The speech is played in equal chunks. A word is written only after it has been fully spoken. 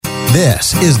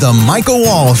This is the Michael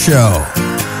Wall Show.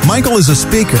 Michael is a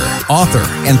speaker, author,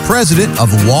 and president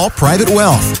of Wall Private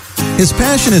Wealth. His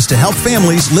passion is to help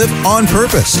families live on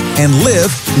purpose and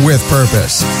live with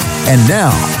purpose. And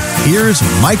now, here's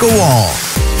Michael Wall.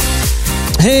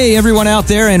 Hey, everyone out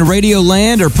there in radio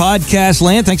land or podcast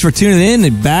land. Thanks for tuning in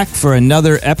and back for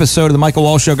another episode of the Michael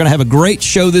Wall Show. Going to have a great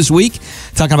show this week,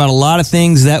 talking about a lot of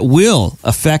things that will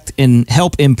affect and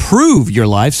help improve your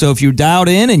life. So if you're dialed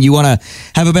in and you want to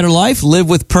have a better life, live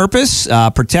with purpose,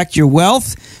 protect your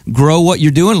wealth, grow what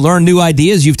you're doing, learn new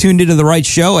ideas, you've tuned into the right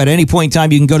show. At any point in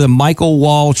time, you can go to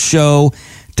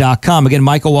michaelwallshow.com. Again,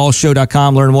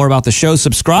 michaelwallshow.com. Learn more about the show.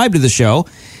 Subscribe to the show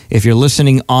if you're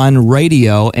listening on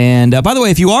radio. And by the way,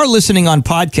 if you are listening on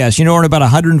podcasts, you know we're in about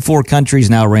 104 countries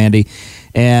now, Randy.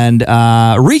 And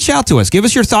reach out to us. Give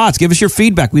us your thoughts. Give us your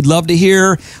feedback. We'd love to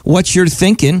hear what you're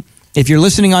thinking. If you're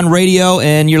listening on radio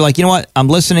and you're like, you know what, I'm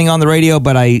listening on the radio,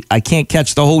 but I can't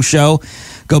catch the whole show,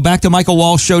 go back to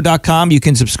michaelwallshow.com. You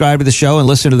can subscribe to the show and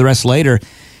listen to the rest later.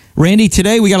 Randy,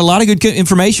 today we got a lot of good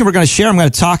information we're going to share. I'm going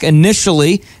to talk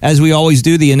initially, as we always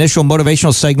do, the initial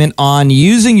motivational segment on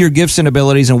using your gifts and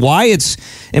abilities and why it's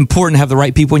important to have the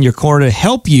right people in your corner to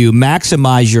help you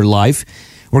maximize your life.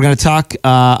 We're going to talk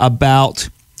about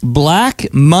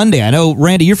Black Monday. I know,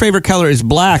 Randy, your favorite color is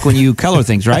black when you color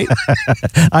things, right?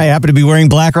 I happen to be wearing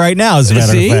black right now, as a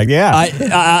matter of fact. Yeah.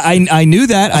 I knew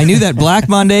that. I knew that. Black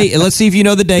Monday. Let's see if you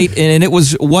know the date. And it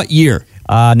was what year?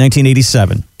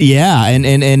 1987. Yeah,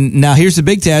 and now here's the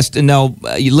big test. And now,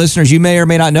 you listeners, you may or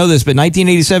may not know this, but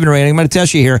 1987, Randy, I'm going to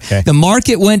test you here. Okay. The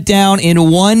market went down in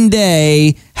one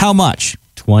day. How much?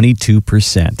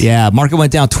 22%. Yeah, market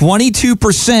went down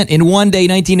 22% in one day,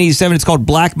 1987. It's called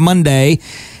Black Monday.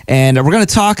 And we're going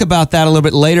to talk about that a little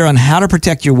bit later on how to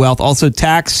protect your wealth. Also,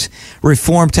 tax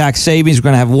reform, tax savings. We're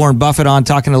going to have Warren Buffett on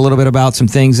talking a little bit about some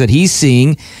things that he's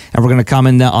seeing. And we're going to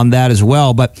comment on that as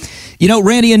well. But, you know,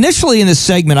 Randy, initially in this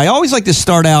segment, I always like to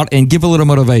start out and give a little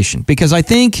motivation because I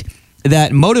think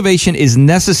that motivation is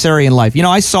necessary in life. You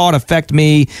know, I saw it affect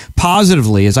me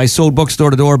positively as I sold books door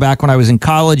to door back when I was in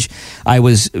college. I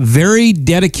was very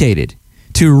dedicated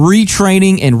to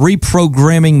retraining and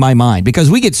reprogramming my mind because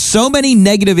we get so many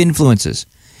negative influences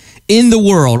in the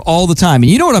world all the time. And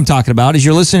you know what I'm talking about. As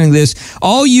you're listening to this,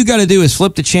 all you got to do is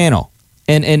flip the channel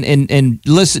and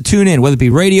listen, tune in, whether it be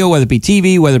radio, whether it be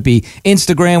TV, whether it be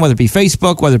Instagram, whether it be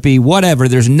Facebook, whether it be whatever.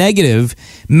 There's negative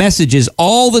messages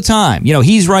all the time. You know,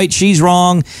 he's right, she's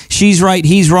wrong, she's right,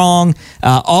 he's wrong.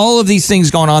 All of these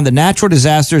things going on, the natural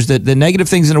disasters, the negative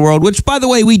things in the world, which, by the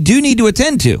way, we do need to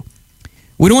attend to.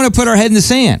 We don't want to put our head in the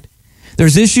sand.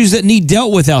 There's issues that need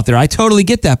dealt with out there. I totally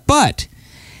get that. But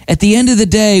at the end of the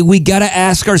day, we got to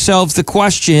ask ourselves the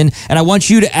question, and I want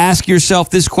you to ask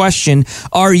yourself this question: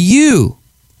 are you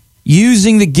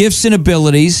using the gifts and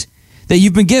abilities that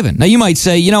you've been given? Now, you might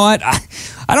say, you know what,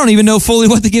 I don't even know fully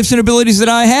what the gifts and abilities that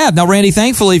I have. Now, Randy,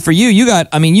 thankfully for you, you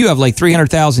have like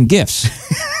 300,000 gifts.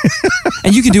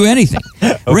 And you can do anything.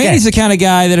 Okay. Randy's the kind of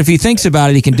guy that if he thinks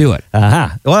about it, he can do it.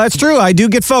 Well, that's true. I do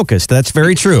get focused. That's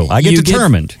very true. I get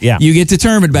determined. You get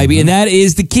determined, baby. Mm-hmm. And that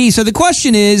is the key. So the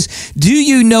question is, do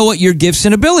you know what your gifts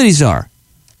and abilities are?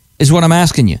 Is what I'm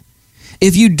asking you.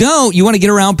 If you don't, you want to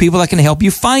get around people that can help you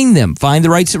find them, find the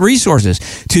right resources.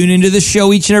 Tune into the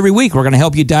show each and every week. We're going to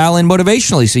help you dial in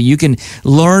motivationally so you can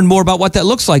learn more about what that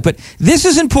looks like. But this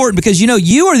is important because, you know,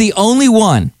 you are the only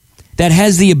one that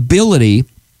has the ability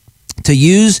to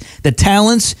use the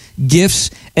talents,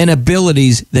 gifts, and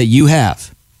abilities that you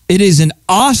have. It is an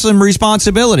awesome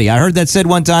responsibility. I heard that said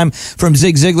one time from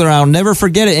Zig Ziglar. I'll never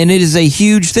forget it, and it is a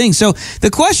huge thing. So the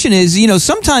question is, you know,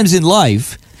 sometimes in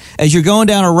life, as you're going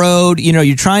down a road, you know,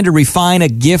 you're trying to refine a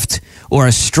gift or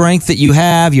a strength that you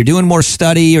have. You're doing more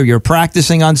study or you're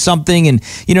practicing on something, and,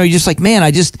 you know, you're just like, man,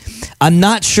 I'm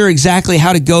not sure exactly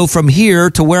how to go from here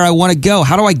to where I want to go.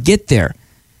 How do I get there?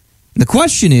 The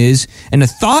question is, and the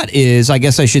thought is, I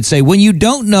guess I should say, when you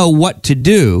don't know what to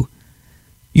do,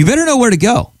 you better know where to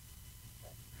go.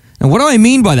 And what do I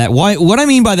mean by that? What I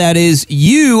mean by that is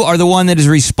you are the one that is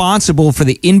responsible for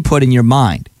the input in your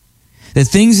mind, the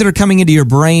things that are coming into your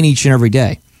brain each and every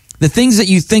day, the things that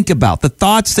you think about, the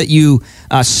thoughts that you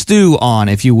stew on,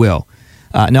 if you will.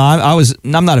 Now,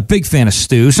 I'm not a big fan of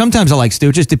stew. Sometimes I like stew.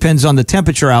 It just depends on the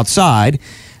temperature outside.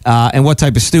 And what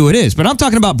type of stew it is. But I'm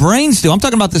talking about brain stew. I'm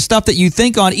talking about the stuff that you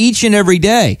think on each and every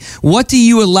day. What do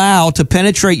you allow to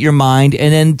penetrate your mind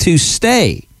and then to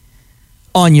stay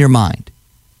on your mind?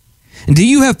 And do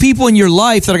you have people in your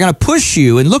life that are going to push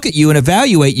you and look at you and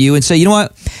evaluate you and say, you know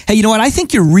what? Hey, you know what? I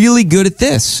think you're really good at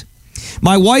this.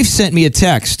 My wife sent me a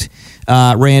text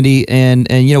Randy, and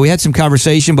we had some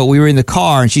conversation, but we were in the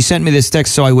car, and she sent me this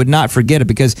text so I would not forget it,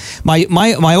 because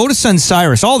my oldest son,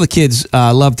 Cyrus, all the kids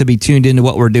love to be tuned into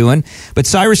what we're doing, but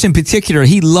Cyrus in particular,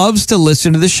 he loves to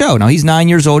listen to the show. Now, he's 9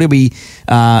 years old. He'll be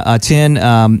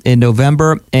 10 in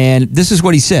November, and this is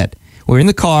what he said. We're in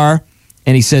the car,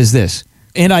 and he says this,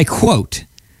 and I quote,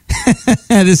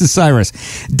 this is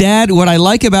Cyrus. Dad, what I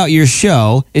like about your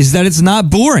show is that it's not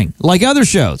boring like other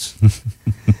shows.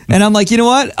 And I'm like, you know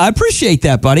what? I appreciate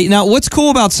that, buddy. Now, what's cool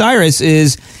about Cyrus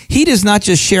is he does not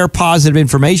just share positive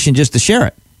information just to share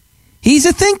it. He's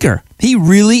a thinker. He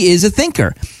really is a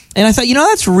thinker. And I thought,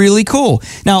 that's really cool.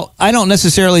 Now, I don't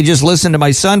necessarily just listen to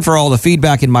my son for all the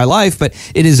feedback in my life, but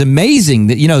it is amazing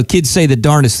that, kids say the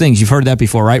darndest things. You've heard that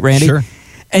before, right, Randy? Sure.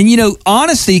 And,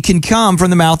 honesty can come from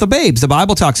the mouth of babes. The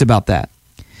Bible talks about that.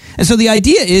 And so the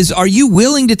idea is, are you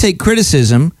willing to take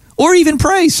criticism or even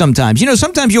praise sometimes?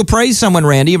 Sometimes you'll praise someone,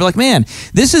 Randy, and be like, man,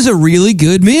 this is a really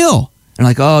good meal. And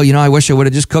like, oh, I wish I would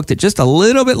have just cooked it just a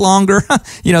little bit longer,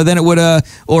 than it would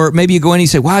have. Or maybe you go in and you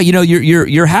say, wow,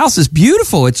 your house is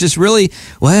beautiful. It's just really,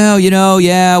 well,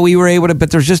 yeah, we were able to,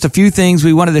 but there's just a few things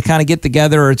we wanted to kind of get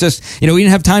together, or it's just, we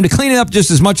didn't have time to clean it up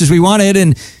just as much as we wanted.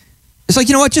 And it's like,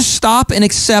 just stop and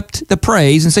accept the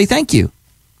praise and say thank you.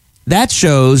 That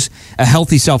shows a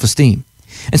healthy self-esteem.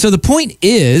 And so the point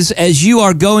is, as you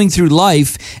are going through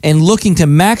life and looking to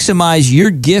maximize your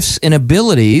gifts and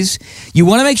abilities, you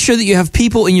want to make sure that you have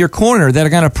people in your corner that are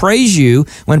going to praise you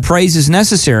when praise is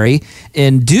necessary,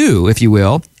 and do, if you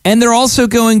will. And they're also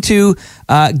going to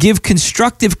give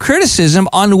constructive criticism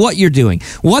on what you're doing.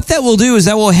 What that will do is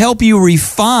that will help you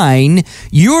refine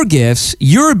your gifts,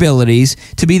 your abilities,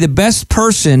 to be the best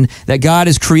person that God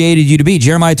has created you to be.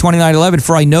 Jeremiah 29:11,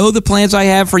 for I know the plans I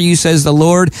have for you, says the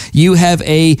Lord. You have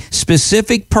a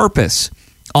specific purpose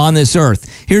on this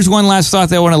earth. Here's one last thought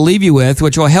that I want to leave you with,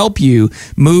 which will help you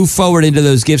move forward into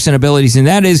those gifts and abilities. And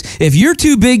that is, if you're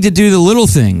too big to do the little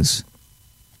things,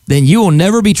 then you will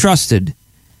never be trusted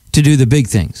to do the big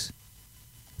things.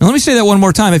 Now, let me say that one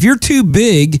more time. If you're too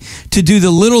big to do the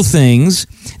little things,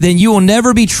 then you will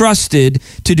never be trusted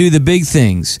to do the big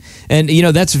things. And,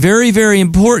 that's very, very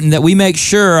important that we make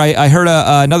sure. I heard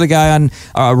another guy on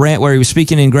a rant where he was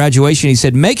speaking in graduation. He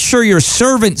said, make sure your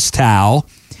servant's towel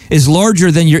is larger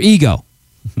than your ego.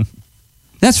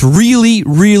 That's really,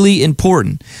 really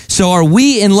important. So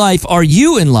are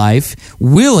you in life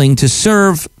willing to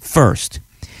serve first?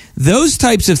 Those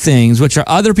types of things, which are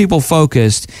other people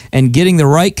focused, and getting the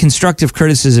right constructive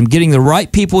criticism, getting the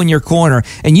right people in your corner.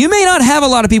 And you may not have a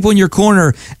lot of people in your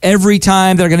corner every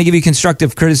time that are going to give you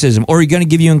constructive criticism, or are going to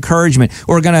give you encouragement,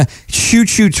 or are going to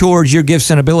shoot you towards your gifts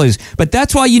and abilities. But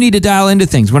that's why you need to dial into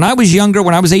things. When I was younger,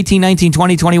 when I was 18, 19,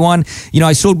 20, 21,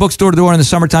 I sold books door to door in the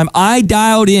summertime. I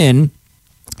dialed in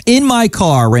my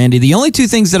car, Randy. The only two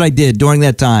things that I did during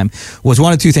that time was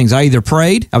one of two things. I either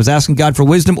prayed, I was asking God for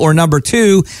wisdom, or number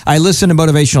two, I listened to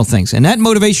motivational things. And that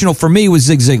motivational for me was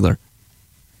Zig Ziglar,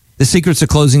 The Secrets of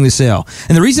Closing the Sale.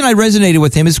 And the reason I resonated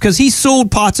with him is because he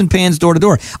sold pots and pans door to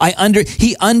door.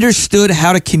 He understood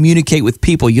how to communicate with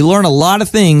people. You learn a lot of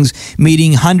things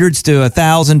meeting hundreds to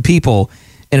 1,000 people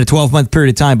in a 12-month period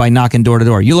of time by knocking door to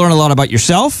door. You learn a lot about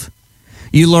yourself.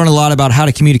 You learn a lot about how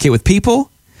to communicate with people.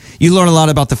 You learn a lot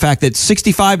about the fact that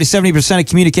 65 to 70% of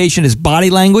communication is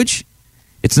body language.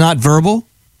 It's not verbal.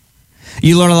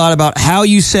 You learn a lot about how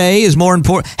you say is more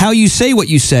important. How you say what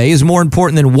you say is more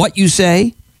important than what you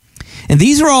say. And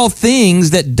these are all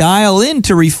things that dial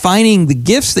into refining the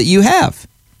gifts that you have.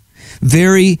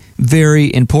 Very,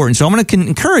 very important. So I'm going to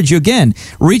encourage you again,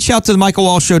 reach out to the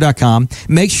MichaelWalshShow.com.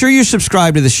 Make sure you're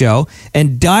subscribed to the show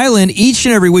and dial in each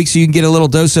and every week so you can get a little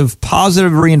dose of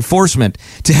positive reinforcement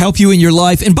to help you in your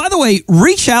life. And by the way,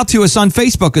 reach out to us on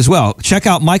Facebook as well. Check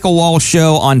out Michael Walsh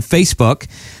Show on Facebook.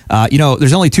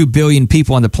 There's only 2 billion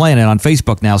people on the planet on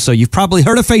Facebook now, so you've probably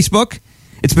heard of Facebook.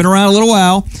 It's been around a little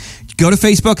while. Go to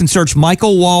Facebook and search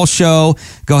Michael Walsh Show.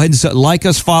 Go ahead and like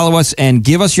us, follow us, and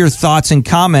give us your thoughts and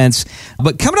comments.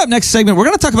 But coming up next segment, we're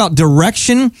going to talk about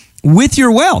direction with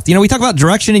your wealth. We talk about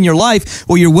direction in your life.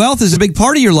 Well, your wealth is a big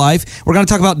part of your life. We're going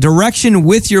to talk about direction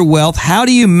with your wealth. How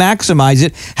do you maximize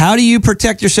it? How do you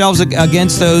protect yourselves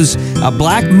against those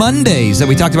Black Mondays that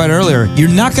we talked about earlier? You're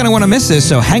not going to want to miss this,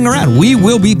 so hang around. We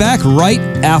will be back right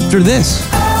after this.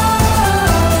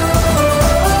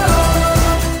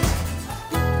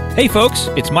 Hey folks,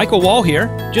 it's Michael Wall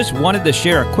here. Just wanted to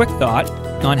share a quick thought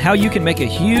on how you can make a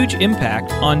huge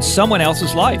impact on someone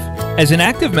else's life. As an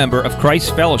active member of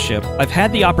Christ Fellowship, I've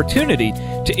had the opportunity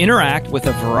to interact with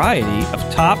a variety of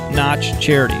top-notch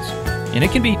charities. and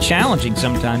it can be challenging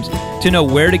sometimes to know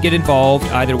where to get involved,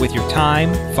 either with your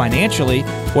time, financially,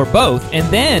 or both,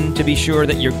 and then to be sure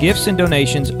that your gifts and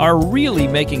donations are really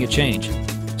making a change.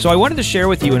 So I wanted to share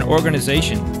with you an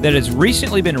organization that has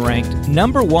recently been ranked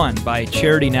 #1 by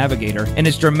Charity Navigator and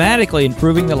is dramatically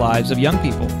improving the lives of young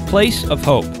people. Place of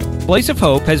Hope. Place of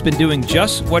Hope has been doing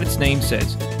just what its name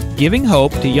says, giving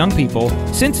hope to young people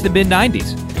since the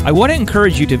mid-90s. I want to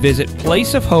encourage you to visit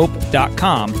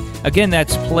placeofhope.com. Again,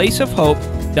 that's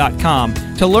placeofhope.com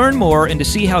to learn more and to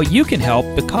see how you can help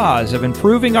the cause of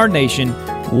improving our nation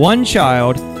one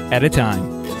child at a time.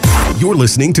 You're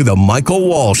listening to The Michael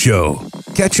Wall Show.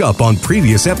 Catch up on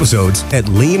previous episodes at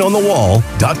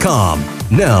leanonthewall.com.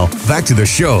 Now, back to the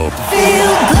show.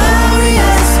 Feel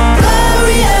glorious,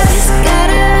 glorious. Got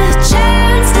a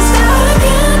chance to start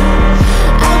again.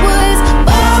 I was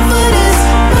born for this.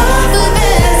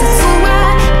 It's who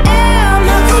I am.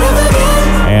 Not gonna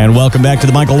forget. And welcome back to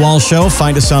the Michael Wall Show.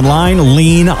 Find us online,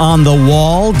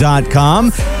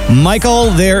 leanonthewall.com.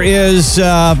 Michael, there is,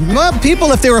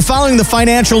 people, if they were following the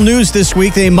financial news this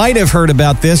week, they might have heard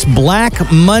about this, Black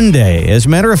Monday. As a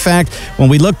matter of fact, when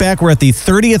we look back, we're at the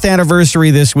 30th anniversary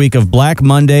this week of Black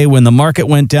Monday, when the market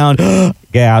went down,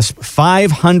 gasp,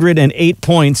 508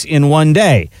 points in one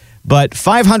day. But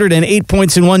 508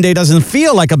 points in one day doesn't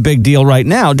feel like a big deal right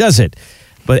now, does it?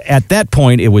 But at that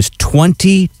point, it was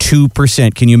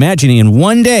 22%. Can you imagine? In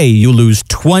one day, you lose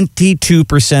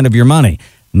 22% of your money.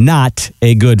 Not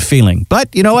a good feeling. But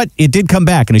you know what? It did come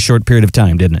back in a short period of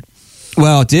time, didn't it?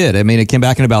 Well, it did. I mean, it came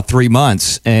back in about 3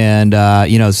 months. And,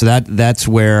 so that's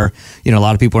where, a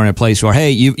lot of people are in a place where,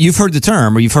 hey, you've heard the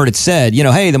term or you've heard it said,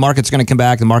 hey, the market's going to come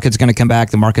back, the market's going to come back,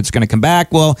 the market's going to come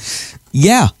back. Well,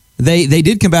 yeah. They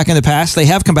did come back in the past. They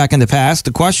have come back in the past.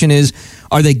 The question is,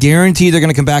 are they guaranteed they're going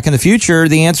to come back in the future?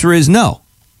 The answer is no.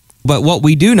 But what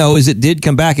we do know is it did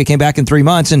come back. It came back in 3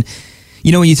 months. And,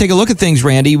 when you take a look at things,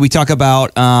 Randy, we talk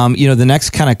about, the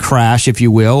next kind of crash, if you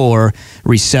will, or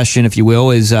recession, if you will,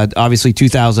 is obviously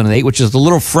 2008, which is a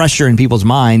little fresher in people's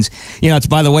minds. It's,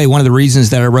 by the way, one of the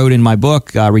reasons that I wrote in my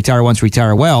book, Retire Once,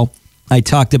 Retire Well, I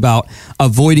talked about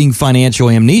avoiding financial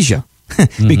amnesia.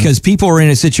 Because people are in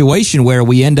a situation where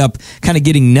we end up kind of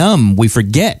getting numb. We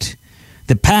forget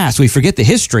the past. We forget the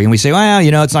history. And we say, well,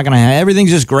 it's not going to happen. Everything's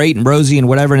just great and rosy and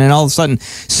whatever. And then all of a sudden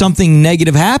something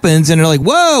negative happens and they're like,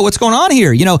 whoa, what's going on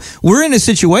here? We're in a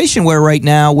situation where right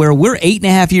now where we're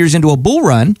 8.5 years into a bull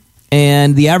run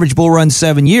and the average bull run's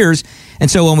 7 years. And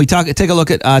so when we take a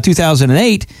look at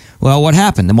 2008, well, what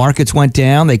happened? The markets went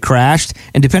down. They crashed.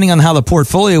 And depending on how the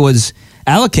portfolio was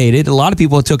allocated, a lot of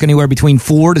people, it took anywhere between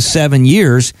 4 to 7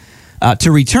 years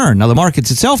to return. Now, the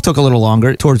markets itself took a little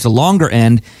longer, towards the longer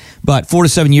end, but 4 to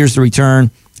 7 years to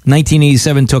return.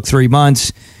 1987 took 3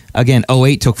 months. Again,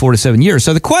 08 took 4 to 7 years.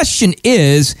 So the question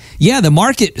is, the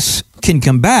markets can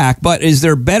come back, but are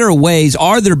there better ways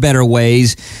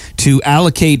to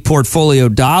allocate portfolio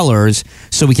dollars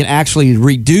so we can actually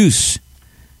reduce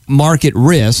market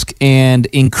risk and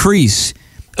increase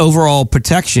overall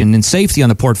protection and safety on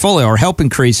the portfolio, or help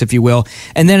increase, if you will,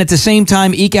 and then at the same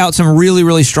time eke out some really,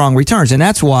 really strong returns. And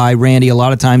that's why, Randy, a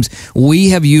lot of times we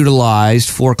have utilized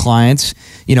for clients,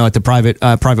 at the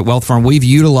private wealth firm, we've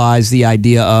utilized the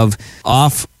idea of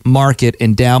off-market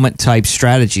endowment type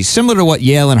strategies, similar to what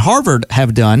Yale and Harvard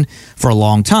have done for a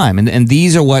long time. And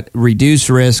these are what reduce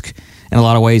risk, in a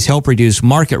lot of ways, help reduce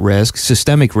market risk,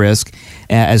 systemic risk,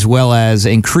 as well as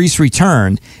increase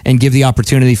return and give the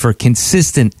opportunity for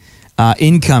consistent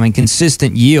income and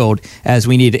consistent yield as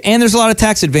we need it. And there's a lot of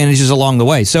tax advantages along the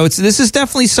way. So this is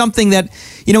definitely something that,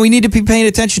 we need to be paying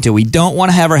attention to. We don't want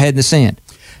to have our head in the sand.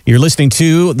 You're listening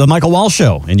to The Michael Wall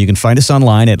Show, and you can find us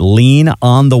online at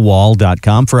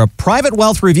leanonthewall.com for a private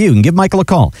wealth review. And give Michael a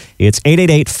call. It's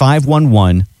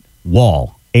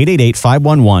 888-511-WALL.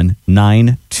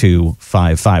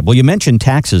 888-511-9255. Well, you mentioned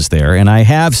taxes there, and I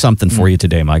have something for you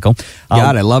today, Michael.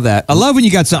 God, I love that. I love when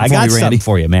you got something for me, Randy. I got something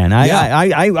for you, man.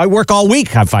 I work all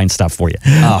week. I find stuff for you.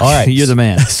 Oh, all right. You're the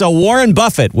man. So Warren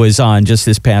Buffett was on just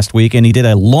this past week, and he did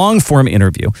a long-form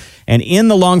interview. And in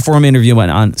the long-form interview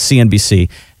on CNBC,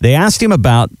 they asked him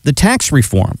about the tax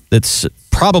reform that's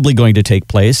probably going to take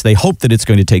place. They hope that it's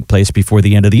going to take place before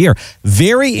the end of the year.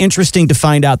 Very interesting to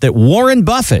find out that Warren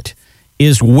Buffett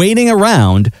is waiting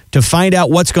around to find out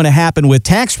what's going to happen with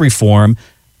tax reform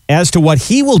as to what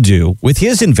he will do with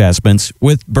his investments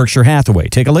with Berkshire Hathaway.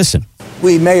 Take a listen.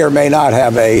 We may or may not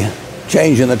have a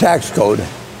change in the tax code.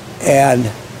 And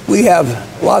we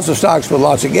have lots of stocks with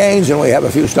lots of gains, and we have a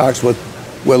few stocks with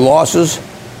losses.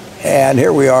 And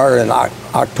here we are in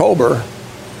October.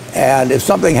 And if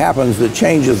something happens that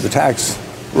changes the tax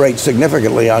rate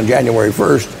significantly on January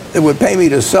 1st, it would pay me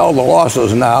to sell the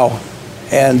losses now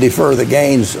and defer the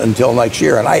gains until next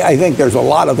year. And I think there's a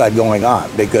lot of that going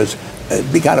on, because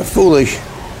it'd be kind of foolish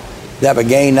to have a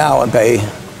gain now and pay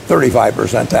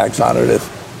 35% tax on it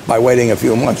if by waiting a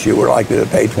few months you were likely to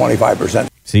pay 25%.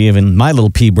 See, even my little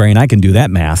pea brain, I can do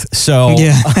that math. So,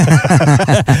 Yeah.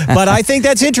 but I think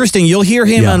that's interesting. You'll hear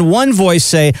him on one voice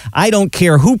say, I don't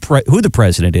care who the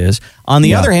president is. On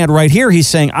the other hand, right here, he's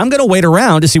saying, I'm going to wait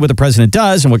around to see what the president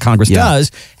does and what Congress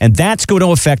does, and that's going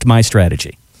to affect my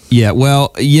strategy. Yeah,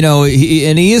 well,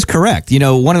 he is correct.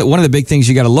 One of the big things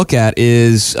you got to look at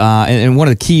is, and one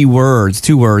of the key words,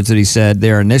 2 words that he said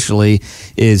there initially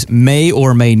is may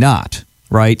or may not.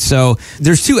 Right. So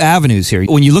there's 2 avenues here.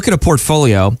 When you look at a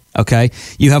portfolio, okay,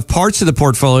 you have parts of the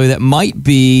portfolio that might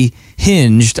be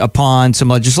hinged upon some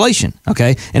legislation.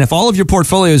 Okay. And if all of your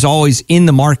portfolio is always in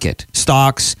the market,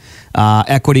 stocks,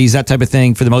 equities, that type of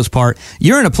thing, for the most part,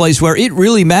 you're in a place where it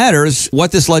really matters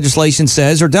what this legislation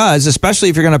says or does, especially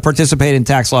if you're going to participate in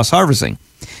tax loss harvesting.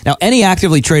 Now, any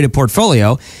actively traded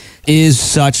portfolio is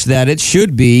such that it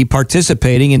should be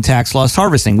participating in tax loss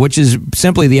harvesting, which is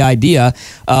simply the idea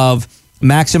of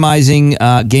maximizing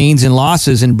gains and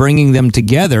losses and bringing them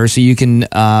together so you can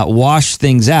wash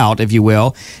things out, if you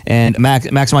will, and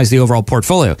maximize the overall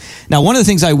portfolio. Now, one of the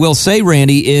things I will say,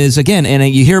 Randy, is, again, and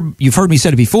you've heard me say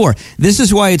it before, this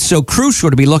is why it's so crucial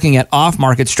to be looking at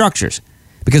off-market structures.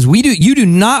 Because you do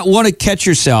not want to catch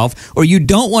yourself, or you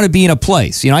don't want to be in a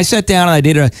place. I sat down and I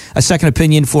did a second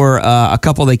opinion for a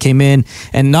couple that came in,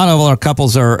 and not all our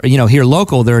couples are here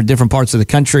local. They're in different parts of the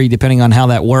country, depending on how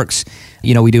that works.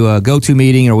 We do a go-to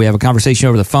meeting, or we have a conversation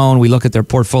over the phone. We look at their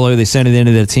portfolio, they send it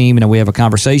into the team, and then we have a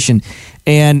conversation.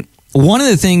 And one of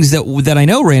the things that I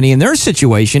know, Randy, in their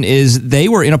situation is they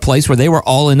were in a place where they were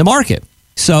all in the market.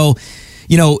 So,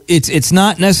 it's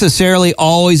not necessarily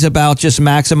always about just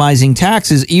maximizing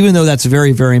taxes, even though that's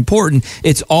very, very important.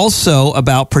 It's also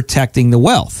about protecting the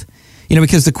wealth.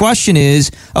 Because the question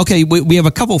is, okay, we have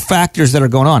a couple factors that are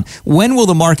going on. When will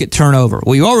the market turn over?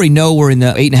 Well, you already know we're in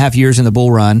the 8.5 years in the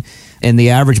bull run, and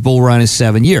the average bull run is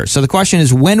 7 years. So the question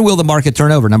is, when will the market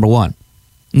turn over, number one?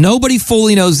 Nobody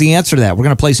fully knows the answer to that. We're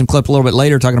going to play some clip a little bit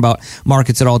later talking about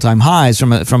markets at all-time highs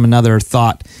from another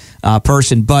thought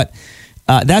person. But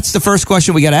that's the first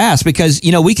question we got to ask, because,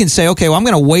 we can say, okay, well, I'm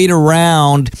going to wait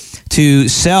around to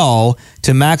sell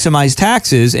to maximize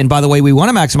taxes. And by the way, we want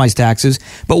to maximize taxes.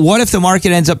 But what if the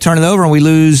market ends up turning over and we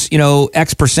lose,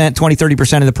 X percent, 20,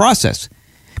 30% in the process?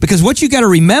 Because what you got to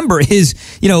remember is,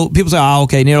 people say, oh,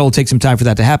 okay, it'll take some time for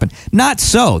that to happen. Not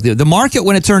so. The market,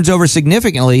 when it turns over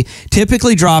significantly,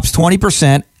 typically drops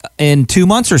 20% in 2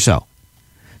 months or so.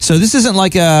 So this isn't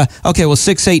like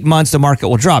 6-8 months the market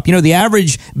will drop. The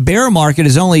average bear market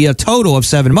is only a total of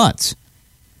 7 months,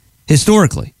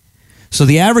 historically. So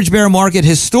the average bear market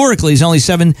historically is only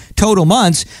 7 total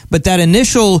months, but that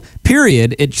initial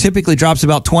period, it typically drops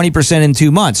about 20% in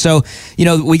 2 months. So,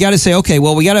 we got to say, okay,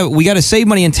 well, we got to save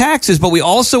money in taxes, but we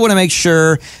also want to make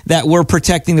sure that we're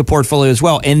protecting the portfolio as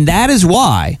well. And that is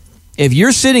why, if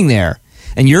you're sitting there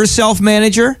and you're a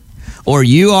self-manager, or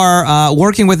you are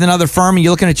working with another firm and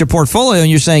you're looking at your portfolio and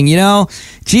you're saying,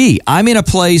 I'm in a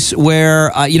place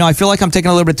where, I feel like I'm taking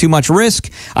a little bit too much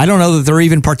risk. I don't know that they're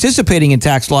even participating in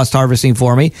tax loss harvesting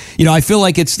for me. I feel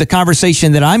like it's the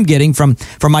conversation that I'm getting from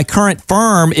my current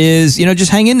firm is,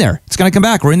 just hang in there. It's going to come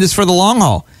back. We're in this for the long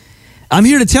haul. I'm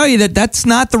here to tell you that that's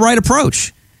not the right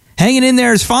approach. Hanging in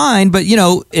there is fine, but,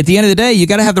 at the end of the day, you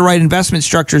got to have the right investment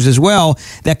structures as well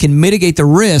that can mitigate the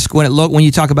risk when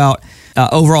you talk about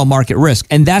overall market risk.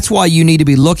 And that's why you need to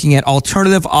be looking at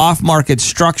alternative off-market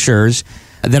structures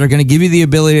that are going to give you the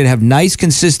ability to have nice,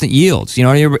 consistent yields.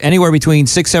 Anywhere between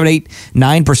 6, 7, 8,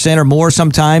 9% or more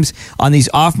sometimes on these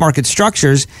off-market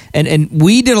structures. And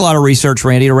we did a lot of research,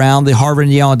 Randy, around the Harvard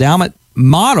and Yale endowment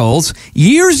models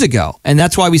years ago. And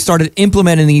that's why we started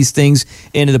implementing these things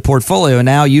into the portfolio. And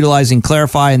now utilizing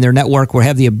Clarify and their network, we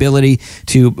have the ability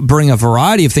to bring a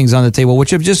variety of things on the table,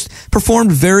 which have just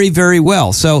performed very, very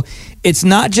well. So it's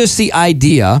not just the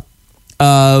idea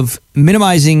of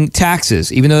minimizing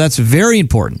taxes, even though that's very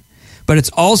important, but it's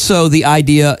also the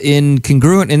idea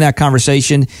congruent in that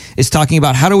conversation is talking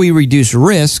about how do we reduce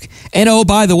risk and, oh,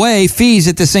 by the way, fees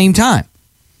at the same time.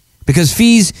 Because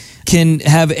fees can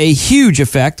have a huge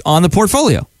effect on the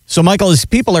portfolio. So, Michael, as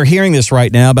people are hearing this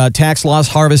right now about tax loss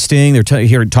harvesting, they're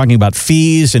talking about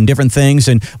fees and different things,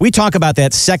 and we talk about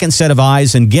that second set of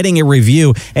eyes and getting a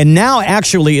review, and now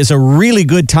actually is a really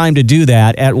good time to do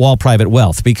that at Wall Private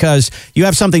Wealth, because you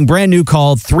have something brand new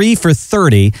called 3 for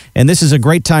 30, and this is a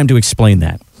great time to explain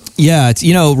that. Yeah, it's,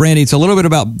 Randy, it's a little bit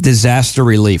about disaster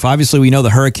relief. Obviously, we know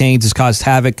the hurricanes has caused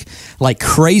havoc like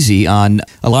crazy on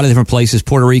a lot of different places,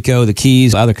 Puerto Rico, the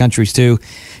Keys, other countries too.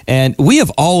 And we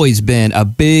have always been a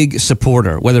big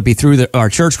supporter, whether it be through our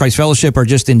church, Christ Fellowship, or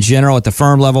just in general at the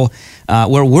firm level,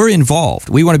 where we're involved.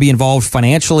 We want to be involved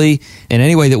financially in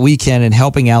any way that we can in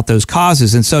helping out those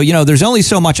causes. And so, there's only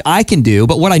so much I can do.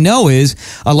 But what I know is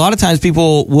a lot of times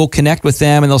people will connect with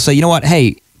them and they'll say, you know what,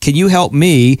 hey, can you help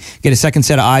me get a second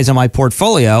set of eyes on my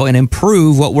portfolio and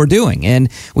improve what we're doing?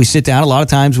 And we sit down. A lot of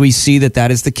times we see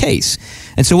that is the case.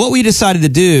 And so what we decided to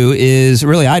do is,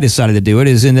 really I decided to do it,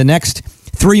 is in the next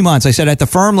 3 months, I said at the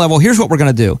firm level, here's what we're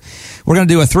going to do. We're going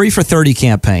to do a 3 for 30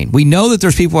 campaign. We know that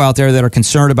there's people out there that are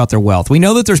concerned about their wealth. We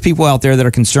know that there's people out there that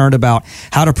are concerned about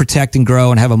how to protect and grow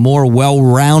and have a more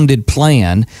well-rounded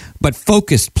plan, but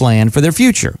focused plan for their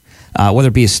future. Whether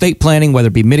it be estate planning, whether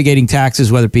it be mitigating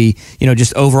taxes, whether it be,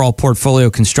 just overall portfolio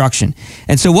construction.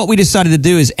 And so what we decided to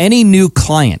do is any new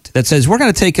client that says, we're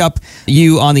going to take up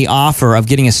you on the offer of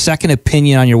getting a second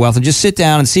opinion on your wealth and just sit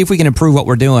down and see if we can improve what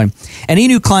we're doing. Any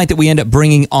new client that we end up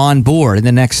bringing on board in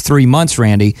the next 3 months,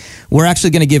 Randy, we're actually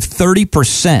going to give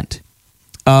 30%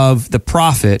 of the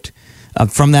profit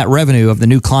from that revenue of the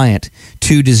new client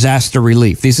to disaster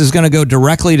relief. This is going to go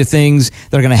directly to things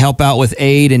that are going to help out with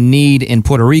aid and need in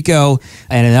Puerto Rico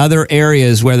and in other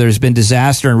areas where there's been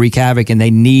disaster and wreak havoc and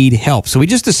they need help. So we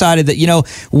just decided that,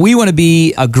 we want to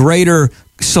be a greater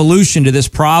solution to this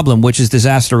problem, which is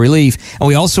disaster relief. And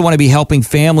we also want to be helping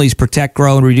families protect,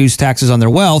 grow, and reduce taxes on their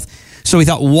wealth. So we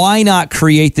thought, why not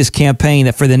create this campaign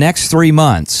that for the next 3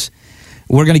 months,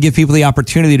 we're going to give people the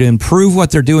opportunity to improve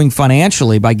what they're doing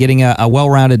financially by getting a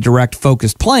well-rounded, direct,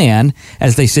 focused plan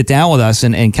as they sit down with us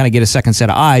and kind of get a second set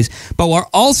of eyes. But we're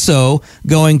also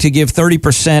going to give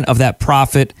 30% of that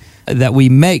profit that we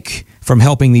make from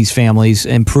helping these families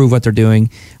improve what they're doing.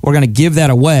 We're going to give that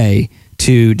away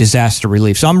to disaster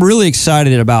relief. So I'm really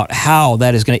excited about how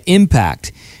that is going to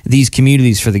impact these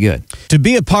communities for the good. To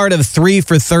be a part of 3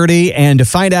 for 30 and to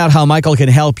find out how Michael can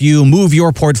help you move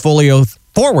your portfolio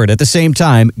forward at the same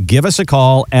time, give us a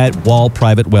call at Wall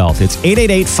Private Wealth. It's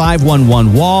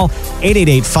 888-511-WALL,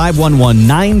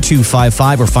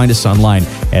 888-511-9255, or find us online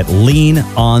at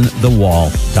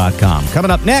leanonthewall.com.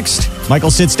 Coming up next, Michael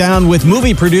sits down with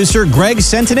movie producer Greg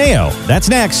Centineo. That's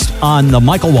next on The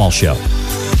Michael Wall Show.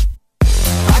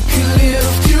 I can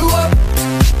lift you up.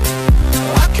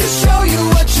 I can show you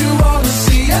what you want to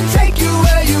see and take you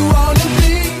where you want to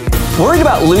be. Worried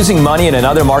about losing money in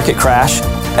another market crash?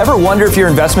 Ever wonder if your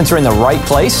investments are in the right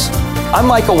place? I'm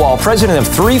Michael Wall, president of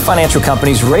 3 financial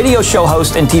companies, radio show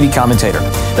host, and TV commentator.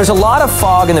 There's a lot of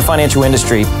fog in the financial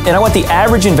industry, and I want the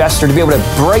average investor to be able to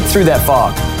break through that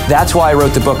fog. That's why I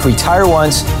wrote the book, Retire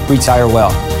Once, Retire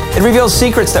Well. It reveals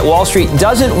secrets that Wall Street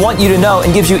doesn't want you to know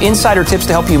and gives you insider tips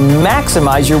to help you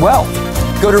maximize your wealth.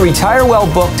 Go to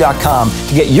retirewellbook.com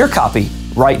to get your copy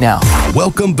right now.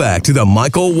 Welcome back to the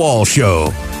Michael Wall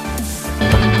Show.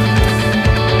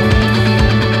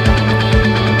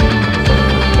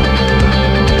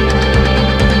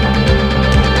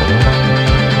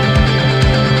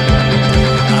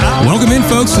 Welcome in,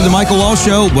 folks, to the Michael Wall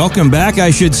Show. Welcome back,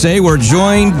 I should say. We're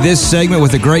joined this segment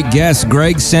with a great guest,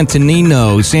 Greg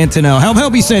Centineo.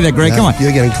 Help me say that, Greg. Come on.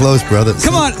 You're getting close, brother.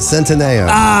 Come on.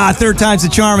 Centineo. Third time's the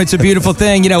charm. It's a beautiful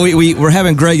thing. We're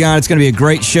having Greg on. It's going to be a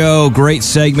great show, great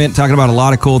segment, talking about a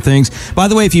lot of cool things. By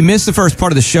the way, if you missed the first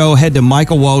part of the show, head to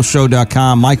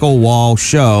michaelwallshow.com,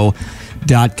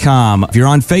 michaelwallshow.com. If you're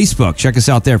on Facebook, check us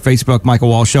out there, Facebook, Michael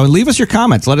Wall Show, and leave us your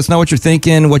comments. Let us know what you're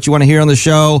thinking, what you want to hear on the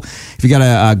show. If you got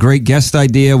a great guest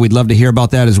idea, we'd love to hear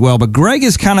about that as well. But Greg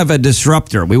is kind of a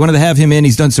disruptor. We wanted to have him in.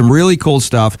 He's done some really cool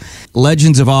stuff.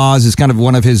 Legends of Oz is kind of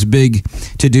one of his big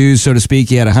to-dos, so to speak.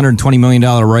 He had a $120 million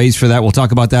raise for that. We'll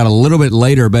talk about that a little bit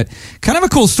later, but kind of a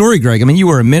cool story, Greg. I mean, you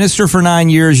were a minister for 9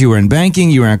 years. You were in banking.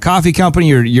 You were in a coffee company.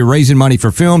 You're raising money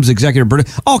for films, executive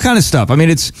producer, all kind of stuff. I mean,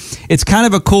 it's kind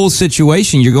of a cool situation.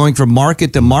 You're going from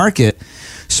market to market.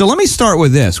 So let me start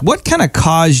with this. What kind of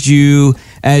caused you,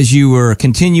 as you were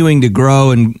continuing to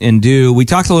grow and do, we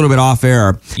talked a little bit off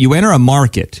air, you enter a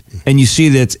market and you see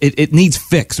that it needs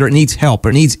fix, or it needs help, or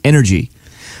it needs energy.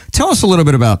 Tell us a little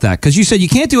bit about that, because you said you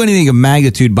can't do anything of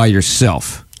magnitude by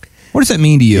yourself. What does that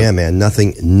mean to you? Yeah, man.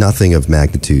 Nothing of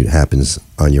magnitude happens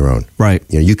on your own. Right.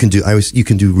 You can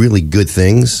do really good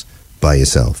things by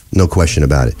yourself, no question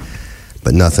about it.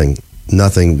 But nothing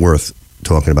worth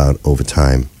talking about over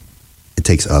time. It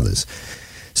takes others.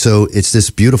 So it's this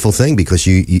beautiful thing, because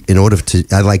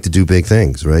I like to do big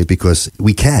things, right? Because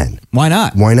we can. Why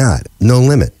not? Why not? No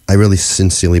limit. I really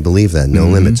sincerely believe that. No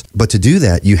limits. But to do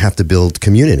that, you have to build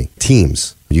community,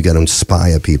 teams. You got to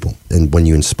inspire people. And when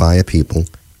you inspire people,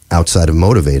 outside of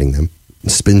motivating them.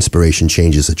 Inspiration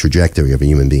changes the trajectory of a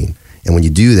human being. And when you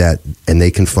do that and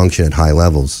they can function at high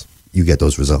levels, you get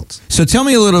those results. So tell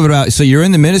me a little bit about, so you're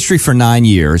in the ministry for 9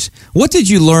 years. What did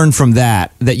you learn from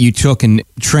that you took and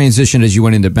transitioned as you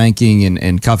went into banking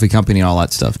and coffee company and all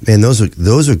that stuff? Man,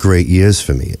 those are great years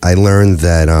for me. I learned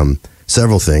that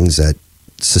several things, that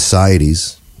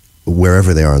societies,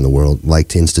 wherever they are in the world, like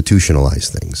to institutionalize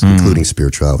things, including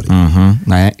spirituality.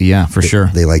 Yeah, for sure.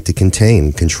 They like to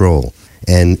contain, control.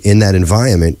 And in that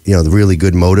environment, the really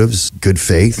good motives, good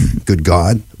faith, good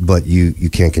God, but you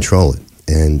can't control it.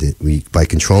 And by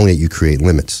controlling it, you create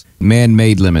limits.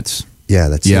 Man-made limits. Yeah,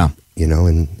 that's it.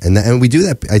 And we do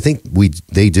that. I think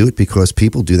they do it because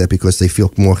people do that because they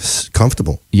feel more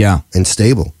comfortable. Yeah. And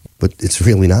stable. But it's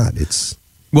really not.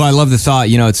 Well, I love the thought,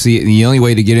 it's the only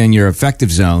way to get in your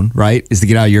effective zone, right, is to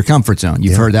get out of your comfort zone.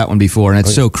 You've heard that one before, and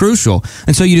it's so crucial.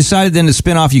 And so you decided then to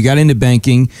spin off. You got into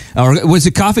banking. Or was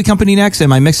it coffee company next?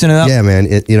 Am I mixing it up? Yeah, man.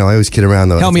 I always kid around,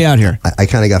 though. Help me out here. I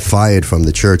kind of got fired from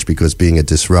the church because being a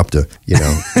disruptor,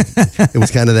 It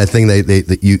was kind of that thing,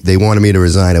 they wanted me to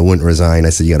resign. I wouldn't resign. I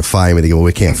said, you got to fire me. They go, well,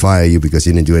 we can't fire you because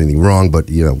you didn't do anything wrong, but,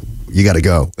 you got to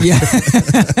go. Yeah.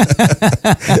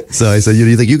 So I said,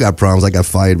 you think you got problems? I got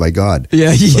fired by God.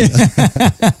 Yeah.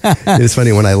 It's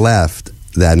funny, when I left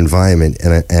that environment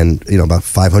and about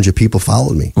 500 people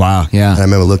followed me. Wow. Yeah. And I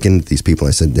remember looking at these people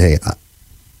and I said, hey,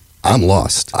 I'm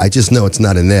lost. I just know it's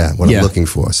not in there what I'm looking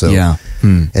for. So,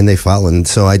 and they followed. And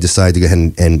so I decided to go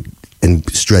ahead and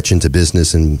stretch into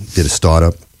business and did a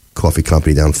startup coffee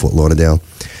company down in Fort Lauderdale.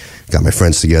 Got my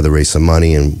friends together, raised some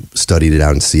money, and studied it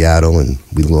out in Seattle. And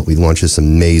we launched this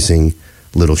amazing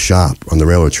little shop on the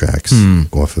railroad tracks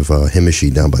off of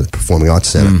Himeshi down by the Performing Arts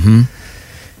Center.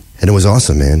 And it was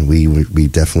awesome, man. We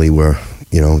definitely were,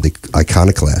 the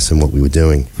iconoclasts in what we were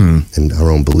doing and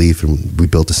our own belief. And we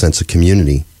built a sense of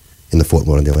community in the Fort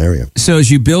Lauderdale area. So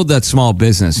as you build that small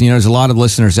business, there's a lot of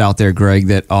listeners out there, Greg,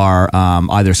 that are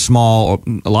either small or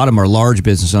a lot of them are large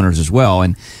business owners as well.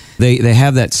 And they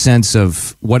have that sense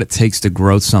of what it takes to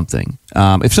grow something.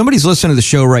 If somebody's listening to the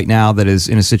show right now that is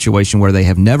in a situation where they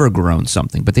have never grown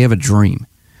something, but they have a dream,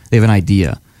 they have an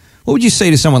idea, what would you say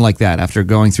to someone like that after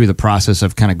going through the process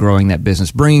of kind of growing that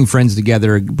business, bringing friends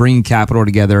together, bringing capital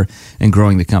together, and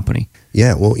growing the company?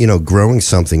 Yeah, well, growing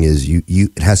something is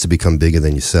it has to become bigger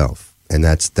than yourself, and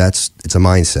it's a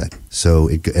mindset. So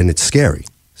and it's scary.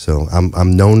 So I'm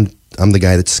the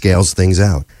guy that scales things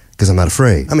out. Because I'm not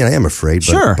afraid. I mean, I am afraid,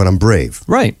 but I'm brave.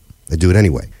 Right. I do it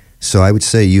anyway. So I would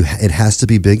say it has to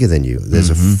be bigger than you. There's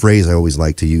a phrase I always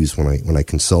like to use when I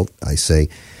consult. I say,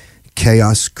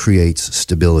 chaos creates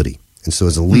stability. And so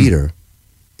as a leader,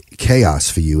 chaos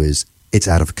for you is it's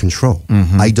out of control.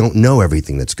 I don't know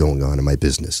everything that's going on in my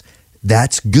business.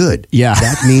 That's good. Yeah.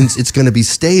 That means it's going to be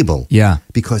stable. Yeah.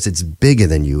 Because it's bigger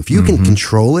than you. If you can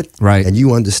control it, right, and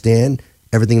you understand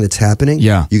everything that's happening,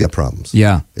 you got problems.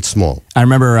 Yeah. It's small. I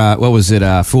remember, what was it?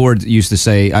 Ford used to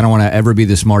say, I don't want to ever be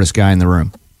the smartest guy in the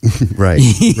room. Right.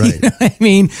 You know what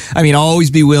I mean,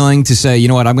 always be willing to say, you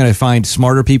know what, I'm going to find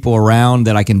smarter people around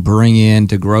that I can bring in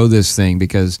to grow this thing,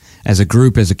 because as a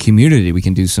group, as a community, we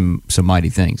can do some mighty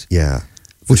things. Yeah.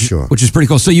 For sure. Which is pretty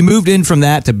cool. So you moved in from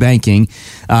that to banking,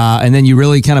 and then you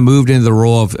really kind of moved into the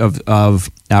role of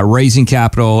raising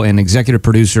capital and executive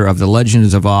producer of The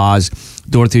Legends of Oz,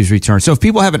 Dorothy's Return. So if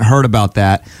people haven't heard about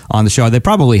that on the show, they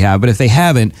probably have, but if they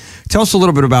haven't, tell us a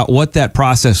little bit about what that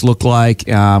process looked like,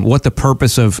 what the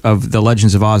purpose of The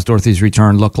Legends of Oz, Dorothy's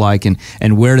Return looked like, and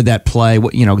where did that play,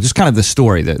 just kind of the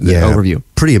story, the overview.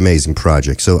 Pretty amazing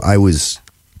project. So I was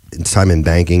time in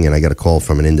banking, and I got a call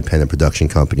from an independent production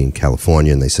company in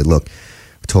California, and they said, look,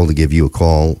 we're told to give you a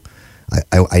call.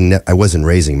 I wasn't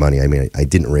raising money. I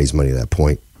didn't raise money at that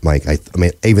point, Mike.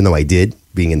 Even though I did,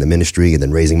 being in the ministry and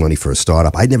then raising money for a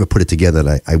startup, I'd never put it together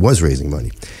that I was raising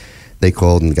money. They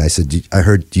called, and the guy said, I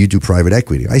heard, do you do private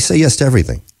equity? I say yes to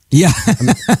everything. Yeah,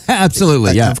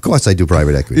 absolutely. Yeah, of course I do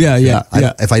private equity. Yeah.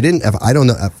 If I didn't, I don't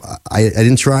know. I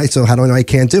didn't try, so how do I know I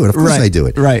can't do it? Of course I do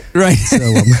it. Right. So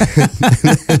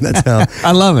that's how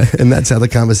I love it. And that's how the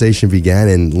conversation began.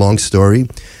 And long story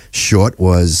short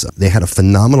was, they had a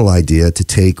phenomenal idea to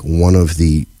take one of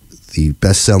the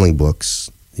best-selling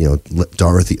books,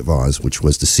 Dorothy of Oz, which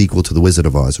was the sequel to The Wizard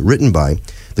of Oz, written by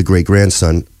the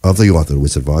great-grandson of the author of The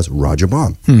Wizard of Oz, Roger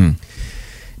Baum.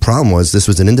 Problem was, this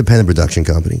was an independent production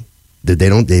company.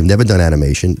 They've never done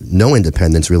animation. No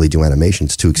independents really do animation.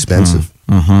 It's too expensive.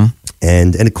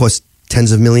 And it cost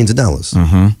tens of millions of dollars.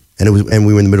 And we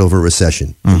were in the middle of a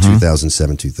recession in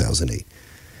 2007, 2008.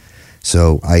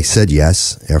 So I said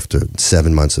yes after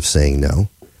 7 months of saying no.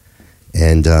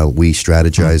 And we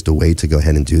strategized a way to go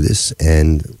ahead and do this,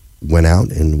 and went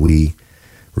out and we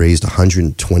raised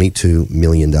 $122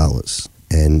 million.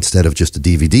 And instead of just a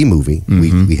DVD movie,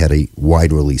 we had a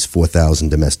wide release, 4,000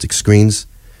 domestic screens,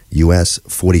 U.S.,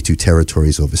 42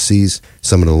 territories overseas,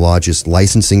 some of the largest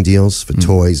licensing deals for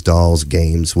toys, dolls,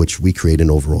 games, which we create an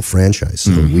overall franchise.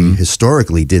 So we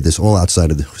historically did this all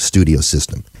outside of the studio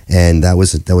system. And that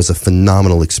was a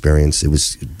phenomenal experience. It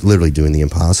was literally doing the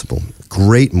impossible.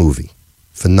 Great movie.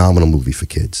 Phenomenal movie for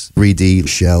kids. 3D,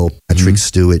 Shell, Patrick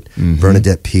Stewart,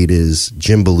 Bernadette Peters,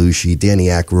 Jim Belushi, Danny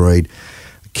Aykroyd,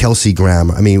 Kelsey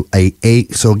Grammer. I mean,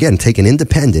 so again, take an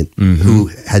independent who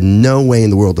had no way in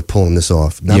the world of pulling this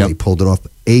off. Not only pulled it off,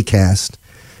 but A-Cast.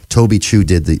 Toby Chu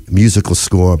did the musical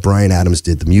score. Brian Adams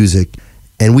did the music.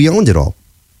 And we owned it all.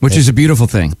 Which is a beautiful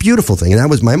thing. Beautiful thing. And that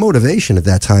was my motivation at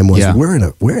that time was we're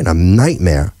in a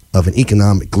nightmare of an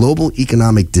global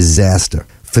economic disaster.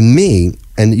 For me,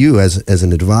 and you as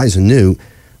an advisor knew,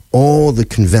 all the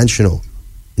conventional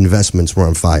investments were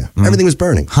on fire. Everything was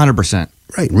burning. 100%.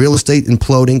 Right. Real estate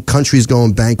imploding, countries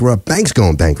going bankrupt, banks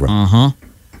going bankrupt.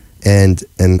 And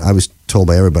I was told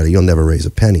by everybody, you'll never raise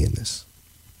a penny in this.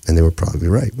 And they were probably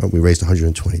right. Well, we raised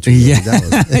 $122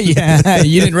 million. Yeah,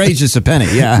 you didn't raise just a penny.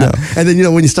 Yeah. No. And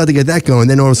then, when you start to get that going,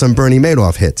 then all of a sudden Bernie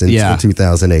Madoff hits in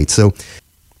 2008. So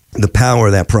the power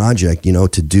of that project,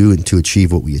 to do and to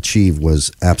achieve what we achieved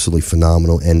was absolutely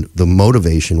phenomenal. And the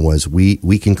motivation was we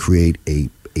can create a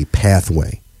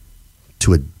pathway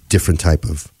to a different type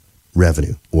of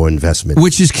revenue or investment.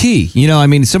 Which is key.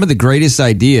 Some of the greatest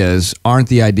ideas aren't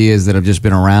the ideas that have just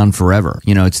been around forever.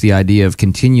 It's the idea of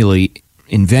continually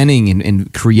inventing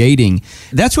and creating.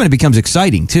 That's when it becomes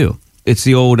exciting too. It's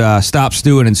the old stop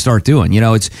stewing and start doing.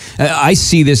 I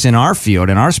see this in our field,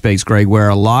 in our space, Greg, where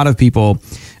a lot of people,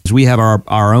 as we have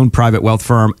our own private wealth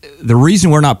firm, the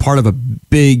reason we're not part of a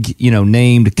big,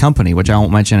 named company, which I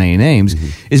won't mention any names,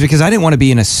 is because I didn't want to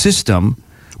be in a system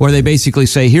where they basically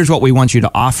say, here's what we want you to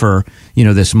offer,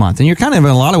 this month. And you're kind of in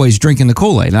a lot of ways drinking the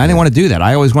Kool-Aid. And I didn't want to do that.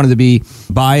 I always wanted to be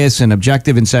biased and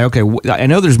objective and say, okay, I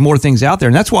know there's more things out there.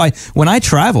 And that's why when I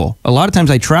travel, a lot of times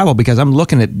I travel because I'm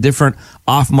looking at different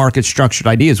off-market structured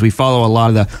ideas. We follow a lot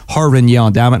of the Harvard and Yale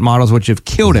endowment models, which have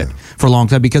killed it for a long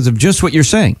time because of just what you're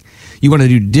saying. You want to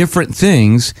do different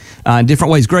things in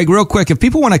different ways. Greg, real quick, if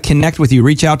people want to connect with you,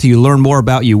 reach out to you, learn more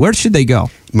about you, where should they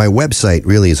go? My website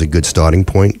really is a good starting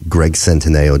point,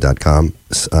 gregcentineo.com,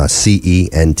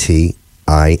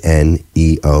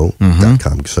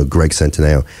 CENTINEO.com. So Greg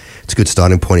Centineo. It's a good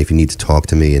starting point if you need to talk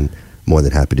to me, and more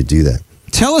than happy to do that.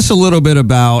 Tell us a little bit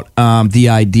about the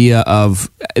idea of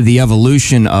the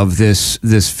evolution of this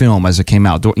film as it came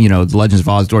out. The Legends of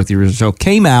Oz, Dorothy Rousseau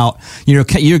came out. You're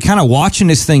kind of watching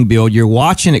this thing build. You're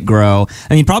watching it grow.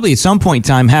 I mean, probably at some point in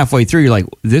time, halfway through, you're like,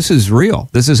 this is real.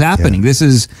 This is happening. Yeah. This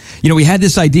is, we had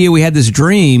this idea, we had this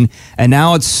dream, and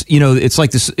now it's, it's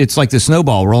like this. It's like the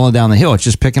snowball rolling down the hill. It's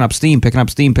just picking up steam.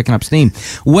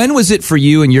 When was it for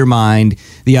you in your mind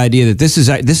the idea that this is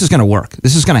going to work?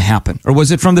 This is going to happen, or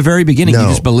was it from the very beginning? No. You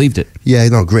just believed it. Yeah,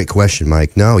 no, great question,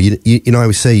 Mike. No, I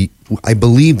would say I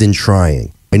believed in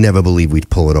trying. I never believed we'd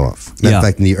pull it off. In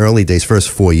fact, in the early days, first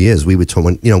 4 years, we were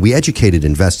told, we educated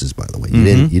investors, by the way. You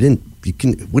can't. They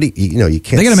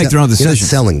got to make their own decisions. You're not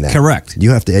selling that. Correct.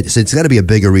 You have to. So it's got to be a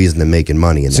bigger reason than making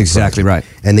money. That's exactly right.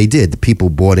 And they did. The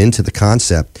people bought into the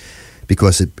concept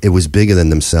because it was bigger than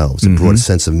themselves. It brought a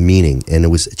sense of meaning, and it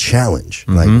was a challenge.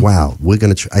 Like, wow, we're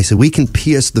going to. I said, we can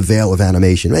pierce the veil of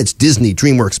animation. It's Disney,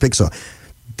 DreamWorks, Pixar.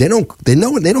 They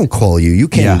don't call you. You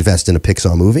can't invest in a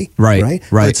Pixar movie. Right.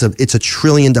 It's a $1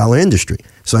 trillion industry.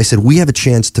 So I said, we have a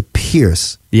chance to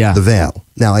pierce the veil.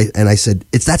 Now, I said,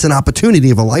 that's an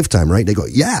opportunity of a lifetime, right? They go,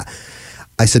 yeah.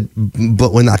 I said,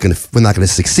 but we're not going to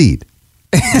succeed.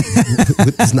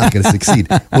 It's not going to succeed.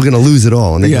 We're going to lose it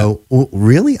all. And they go, well,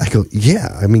 really? I go,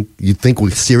 yeah. I mean, you think we're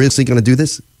seriously going to do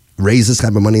this? Raise this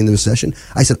type of money in the recession?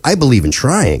 I said, I believe in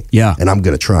trying. Yeah. And I'm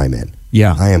going to try, man.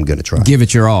 Yeah. I am going to try. Give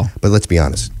it your all. But let's be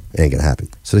honest, it ain't going to happen.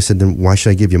 So they said, then why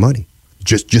should I give you money?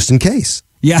 Just in case.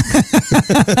 Yeah.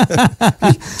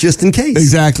 Just in case.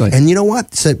 Exactly. And you know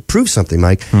what? Said, prove something,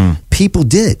 Mike. People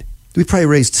did. We probably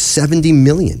raised $70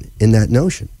 million in that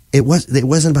notion. It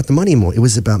wasn't about the money anymore. It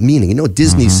was about meaning. You know what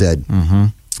Disney said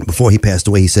before he passed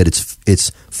away? He said, it's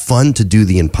fun to do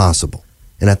the impossible.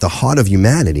 And at the heart of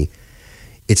humanity,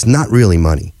 it's not really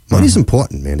money. Money's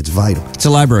important, man. It's vital. It's a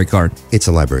library card. It's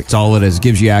a library card. It's all it is. It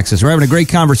gives you access. We're having a great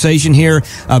conversation here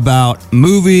about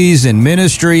movies and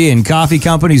ministry and coffee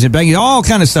companies and banking, all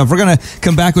kind of stuff. We're going to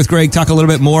come back with Greg, talk a little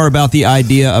bit more about the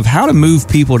idea of how to move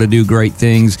people to do great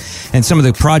things and some of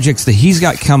the projects that he's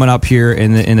got coming up here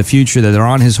in the future that are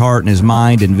on his heart and his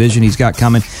mind and vision he's got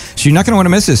coming. So you're not going to want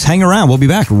to miss this. Hang around. We'll be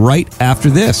back right after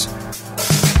this.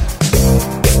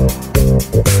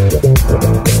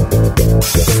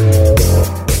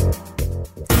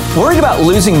 Worried about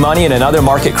losing money in another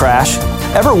market crash?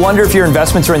 Ever wonder if your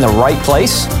investments are in the right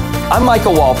place? I'm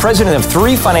Michael Wall, president of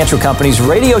 3 financial companies,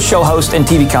 radio show host, and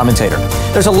TV commentator.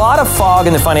 There's a lot of fog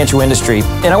in the financial industry,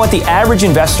 and I want the average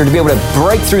investor to be able to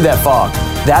break through that fog.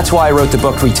 That's why I wrote the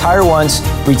book, Retire Once,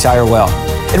 Retire Well.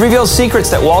 It reveals secrets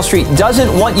that Wall Street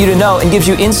doesn't want you to know and gives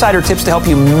you insider tips to help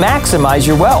you maximize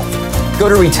your wealth. Go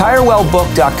to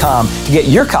retirewellbook.com to get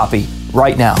your copy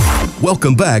right now.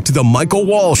 Welcome back to the Michael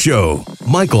Wall Show.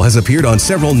 Michael has appeared on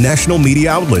several national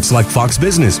media outlets like Fox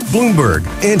Business, Bloomberg,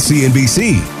 and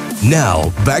CNBC. Now,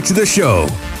 back to the show.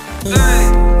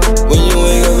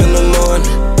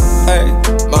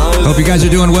 Hope you guys are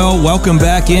doing well. Welcome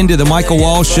back into the Michael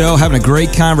Wall Show. Having a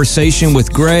great conversation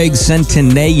with Greg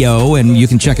Centineo, and you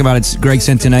can check him out at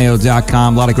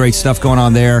gregcentineo.com. A lot of great stuff going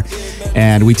on there.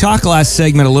 And we talked last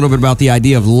segment a little bit about the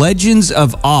idea of Legends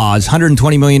of Oz,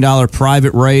 $120 million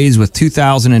private raise with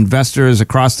 2,000 investors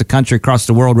across the country, across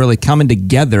the world, really coming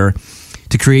together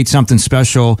to create something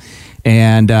special.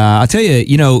 And I'll tell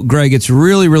you, Greg, it's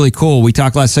really, really cool. We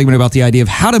talked last segment about the idea of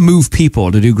how to move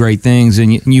people to do great things.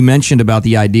 And you mentioned about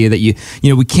the idea that,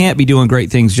 we can't be doing great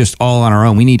things just all on our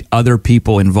own. We need other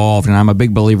people involved. And I'm a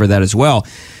big believer of that as well.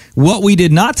 What we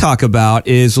did not talk about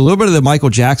is a little bit of the Michael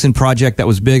Jackson project that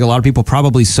was big. A lot of people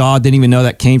probably saw, didn't even know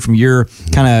that came from your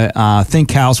kind of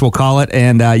think house, we'll call it,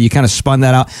 and you kind of spun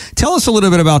that out. Tell us a little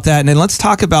bit about that, and then let's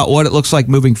talk about what it looks like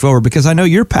moving forward, because I know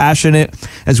you're passionate,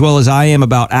 as well as I am,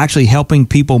 about actually helping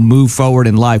people move forward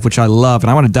in life, which I love, and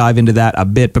I want to dive into that a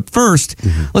bit. But first,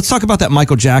 let's talk about that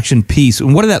Michael Jackson piece,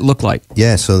 and what did that look like?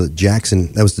 Yeah, so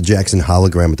that was the Jackson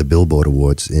hologram at the Billboard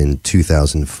Awards in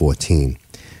 2014.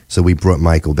 So we brought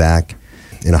Michael back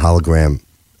in a hologram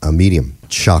medium,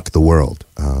 shocked the world.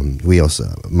 We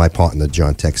also, my partner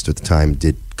John Texter at the time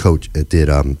did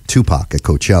Tupac at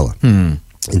Coachella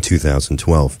in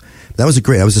 2012. That was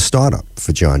a startup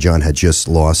for John. John had just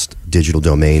lost Digital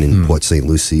Domain in Port St.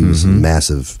 Lucie. It was a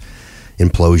massive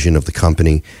implosion of the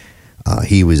company.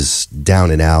 He was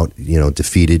down and out,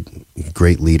 defeated,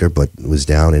 great leader, but was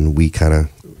down, and we kind of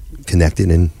connected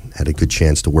and had a good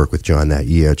chance to work with John that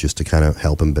year just to kind of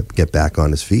help him get back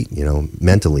on his feet,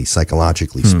 mentally,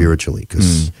 psychologically, spiritually.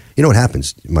 Because you know what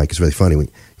happens, Mike, it's really funny.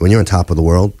 When you're on top of the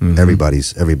world,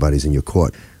 everybody's in your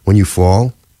court. When you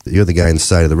fall, you're the guy on the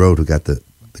side of the road who got the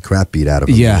crap beat out of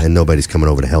him, and nobody's coming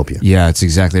over to help you. Yeah, that's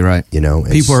exactly right.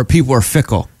 People are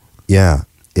fickle. Yeah,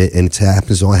 and it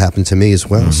happens. All happened to me as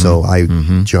well. So I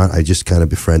just kind of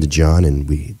befriended John,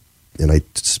 and I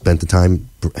spent the time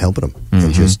helping him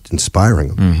and just inspiring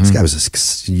him. This guy was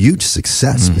a huge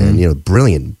success, man.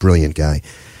 Brilliant guy,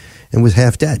 and was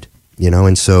half dead.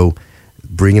 And so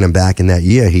bringing him back in that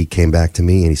year, he came back to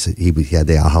me and he said he had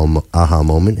the aha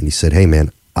moment, and he said, "Hey,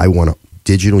 man, I want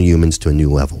digital humans to a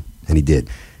new level," and he did.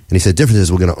 And he said, "Difference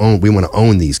is we want to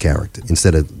own these characters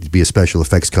instead of be a special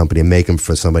effects company and make them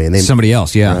for somebody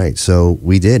else." Yeah, right. So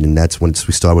we did, and that's when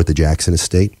we started with the Jackson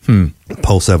estate.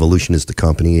 Pulse Evolution is the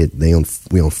company. We own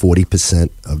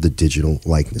 40% of the digital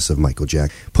likeness of Michael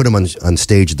Jackson. Put him on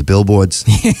stage at the billboards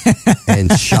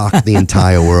and shocked the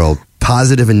entire world.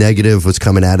 Positive and negative was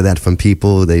coming out of that from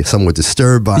people. Some were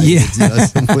disturbed by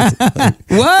it.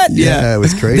 What? Yeah, it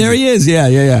was crazy. There he is.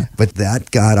 Yeah. But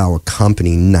that got our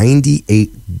company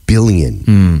 98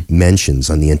 billion mentions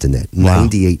on the internet. Wow.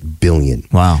 98 billion.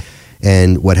 Wow.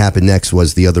 And what happened next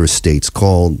was the other estates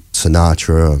called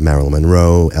Sinatra, Marilyn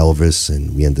Monroe, Elvis,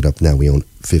 and we ended up now we own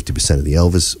 50% of the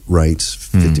Elvis rights,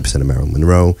 50% of Marilyn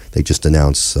Monroe. They just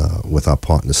announced with our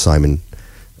partner Simon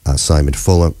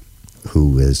Fuller,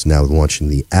 who is now launching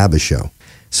the ABBA show.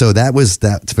 So that was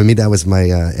for me. That was my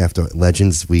after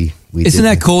Legends. We isn't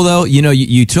that cool though?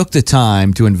 You took the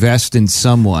time to invest in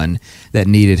someone that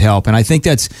needed help, and I think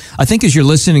as you're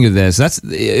listening to this, that's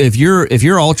if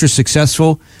you're ultra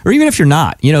successful, or even if you're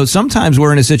not. Sometimes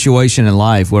we're in a situation in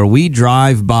life where we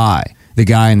drive by the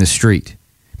guy in the street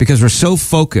because we're so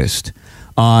focused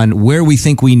on where we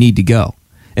think we need to go.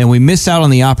 And we miss out on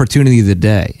the opportunity of the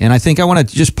day. And I think I want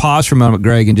to just pause for a moment,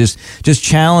 Greg, and just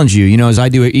challenge you, as I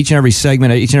do each and every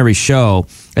segment, each and every show,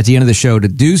 at the end of the show, to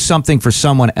do something for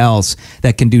someone else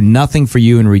that can do nothing for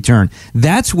you in return.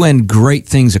 That's when great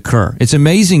things occur. It's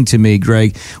amazing to me,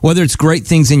 Greg, whether it's great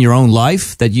things in your own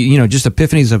life that just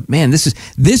epiphanies of, man, this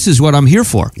is what I'm here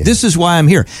for. Yeah. This is why I'm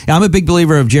here. And I'm a big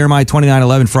believer of Jeremiah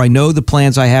 29:11. For I know the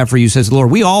plans I have for you, says the Lord.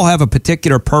 We all have a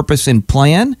particular purpose and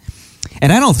plan.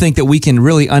 And I don't think that we can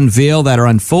really unveil that or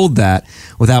unfold that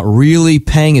without really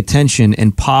paying attention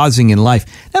and pausing in life.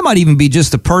 That might even be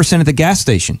just the person at the gas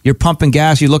station. You're pumping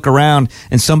gas, you look around,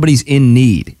 and somebody's in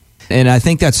need. And I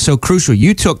think that's so crucial.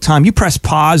 You took time, you pressed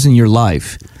pause in your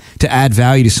life to add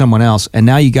value to someone else. And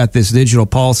now you got this digital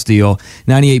pulse deal,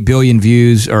 98 billion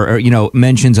views or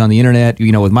mentions on the internet,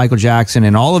 with Michael Jackson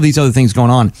and all of these other things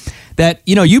going on that,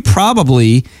 you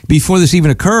probably, before this even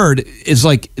occurred, is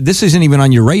like, this isn't even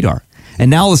on your radar. And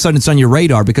now all of a sudden it's on your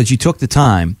radar because you took the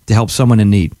time to help someone in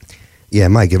need. Yeah,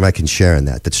 Mike, if I can share in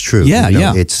that, that's true. Yeah,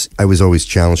 yeah. I was always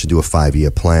challenged to do a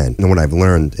 5-year plan. And what I've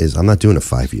learned is I'm not doing a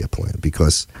 5-year plan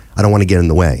because I don't want to get in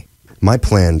the way. My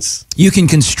plans... You can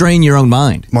constrain your own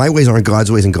mind. My ways aren't God's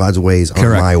ways and God's ways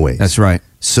aren't my ways. That's right.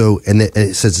 So, and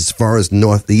it says as far as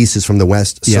north, the east is from the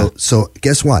west. So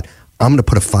guess what? I'm going to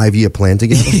put a 5-year plan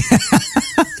together.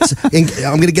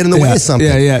 I'm going to get in the way of something.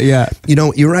 Yeah.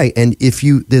 You're right. And if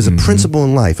there's a principle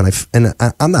in life, and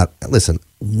I'm not, listen,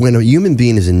 when a human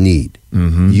being is in need,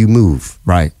 you move.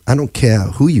 Right. I don't care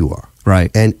who you are.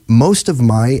 Right. And most of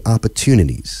my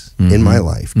opportunities in my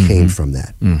life came from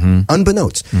that.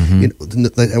 Unbeknownst.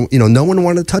 No one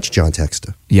wanted to touch John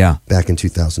Texter. Yeah. Back in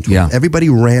 2012. Yeah. Everybody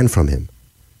ran from him.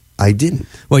 I didn't.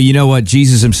 Well, you know what?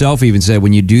 Jesus himself even said,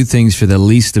 when you do things for the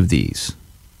least of these,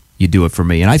 you do it for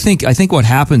me. And I think what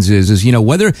happens is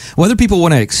whether people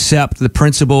want to accept the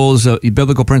principles,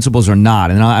 biblical principles or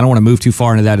not, and I don't want to move too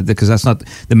far into that because that's not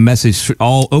the message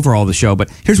overall the show,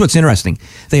 but here's what's interesting.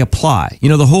 They apply.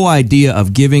 The whole idea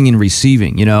of giving and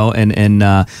receiving,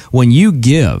 and when you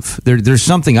give, there's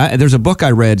something, there's a book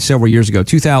I read several years ago,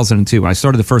 2002, when I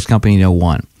started the first company in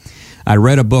 2001. I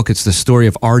read a book, it's the story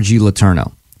of R.G.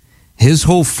 Letourneau. His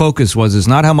whole focus is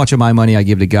not how much of my money I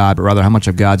give to God, but rather how much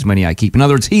of God's money I keep. In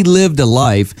other words, he lived a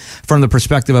life from the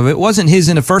perspective of it wasn't his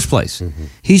in the first place.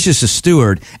 He's just a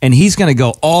steward, and he's going to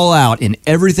go all out in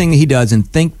everything that he does and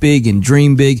think big and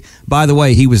dream big. By the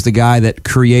way, he was the guy that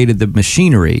created the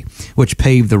machinery which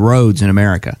paved the roads in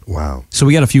America. Wow. So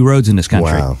we got a few roads in this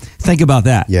country. Wow. Think about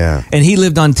that. Yeah. And he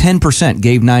lived on 10%,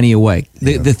 gave 90 away.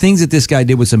 The things that this guy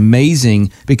did was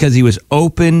amazing because he was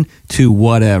open to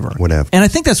whatever. And I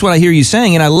think that's what I hear you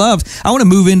saying. And I want to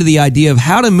move into the idea of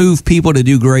how to move people to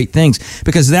do great things,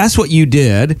 because that's what you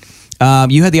did.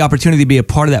 You had the opportunity to be a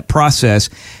part of that process.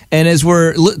 And as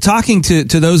we're talking to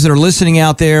those that are listening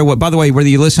out there, by the way, whether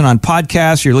you listen on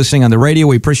podcasts, you're listening on the radio,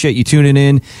 we appreciate you tuning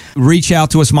in. Reach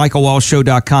out to us,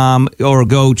 michaelwalshshow.com, or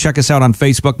go check us out on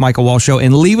Facebook, Michael Walsh Show,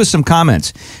 and leave us some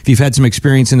comments. If you've had some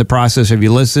experience in the process, if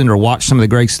you listened or watched some of the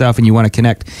Greg stuff and you want to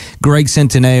connect,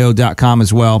 gregcentineo.com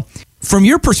as well. From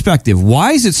your perspective,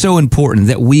 why is it so important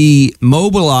that we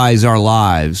mobilize our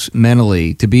lives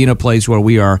mentally to be in a place where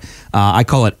we are, I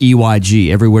call it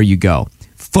EYG, everywhere you go,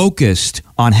 focused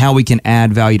on how we can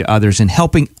add value to others and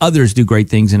helping others do great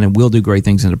things, and then we'll do great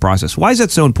things in the process? Why is that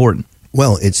so important?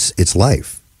 Well, it's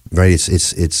life, right?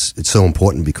 It's so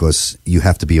important because you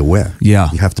have to be aware. Yeah.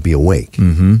 You have to be awake.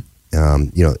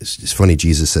 It's funny,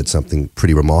 Jesus said something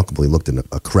pretty remarkable. He looked at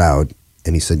a crowd,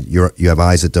 and he said, you have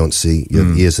eyes that don't see, you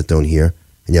have ears that don't hear,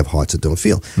 and you have hearts that don't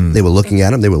feel. They were looking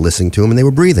at him, they were listening to him, and they were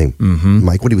breathing.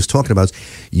 Mike, what he was talking about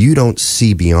is you don't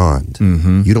see beyond,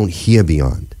 you don't hear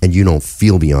beyond, and you don't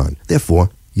feel beyond.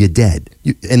 Therefore, you're dead.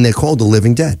 And they're called the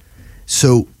living dead.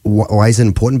 So why is it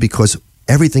important? Because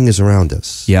everything is around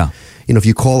us. Yeah. If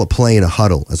you call a play in a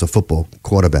huddle as a football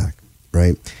quarterback,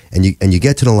 right? And you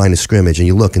get to the line of scrimmage and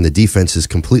you look, and the defense is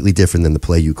completely different than the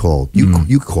play you called.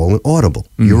 You call it audible.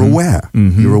 You're aware.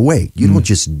 You're awake. You don't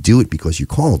just do it because you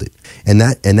called it. And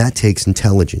that takes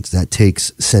intelligence. That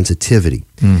takes sensitivity.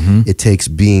 It takes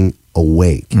being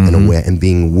awake and aware and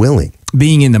being willing.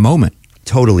 Being in the moment.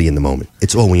 Totally in the moment.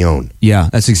 It's all we own. Yeah,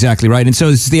 that's exactly right. And so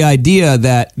it's the idea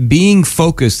that being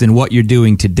focused in what you're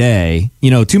doing today,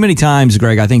 too many times,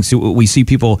 Greg, I think we see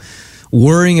people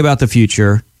worrying about the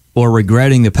future or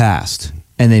regretting the past,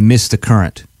 and they miss the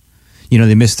current.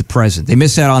 They miss the present. They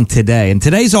miss out on today. And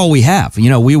today's all we have. We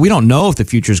don't know if the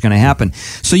future is going to happen.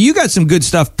 So you got some good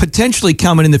stuff potentially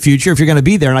coming in the future if you're going to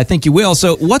be there, and I think you will.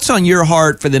 So what's on your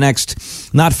heart for the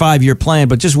next, not 5-year plan,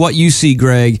 but just what you see,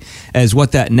 Greg, as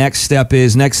what that next step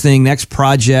is, next thing, next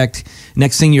project,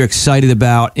 next thing you're excited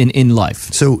about in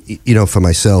life? So, for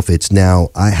myself, it's now,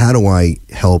 how do I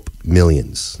help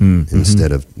millions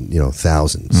instead of,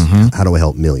 thousands? How do I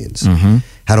help millions?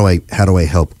 How do I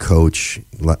help coach,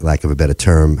 lack of a better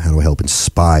term? How do I help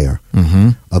inspire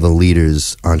other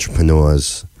leaders,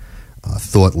 entrepreneurs,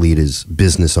 thought leaders,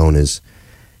 business owners?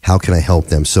 How can I help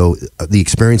them? So the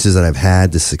experiences that I've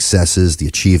had, the successes, the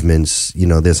achievements,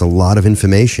 there's a lot of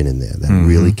information in there that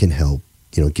really can help,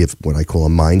 give what I call a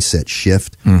mindset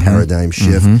shift, paradigm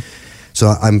shift. So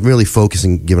I'm really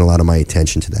focusing, giving a lot of my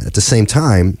attention to that. At the same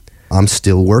time, I'm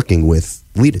still working with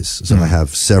leaders. So I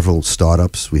have several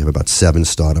startups. We have about 7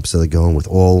 startups that are going with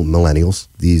all millennials.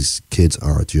 These kids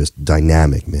are just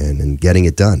dynamic, man, and getting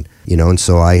it done. And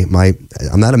so I'm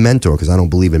not a mentor because I don't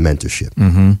believe in mentorship.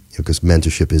 Because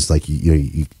mentorship is like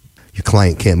your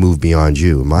client can't move beyond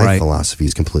you. My philosophy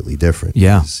is completely different.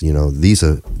 Yeah. These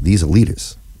are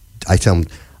leaders. I tell them,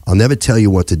 I'll never tell you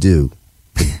what to do,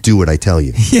 but do what I tell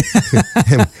you.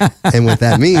 and what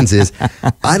that means is,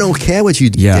 I don't care what you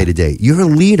do day to day. You're a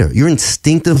leader. You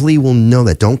instinctively will know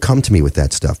that. Don't come to me with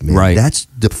that stuff, man. Right. That's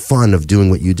the fun of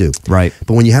doing what you do. Right.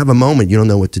 But when you have a moment, you don't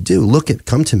know what to do.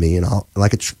 Come to me, and I'll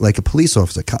like a police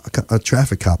officer, a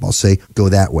traffic cop. I'll say, go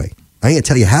that way. I ain't gonna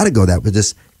tell you how to go that, but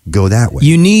just go that way.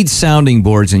 You need sounding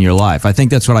boards in your life. I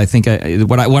think that's what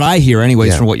what I hear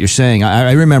anyways from what you're saying.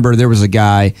 I remember there was a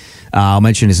guy, I'll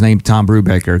mention his name, Tom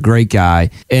Brubaker, a great guy.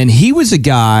 And he was a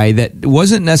guy that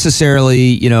wasn't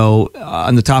necessarily,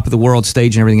 on the top of the world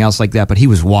stage and everything else like that, but he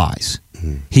was wise.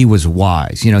 He was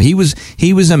wise.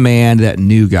 He was a man that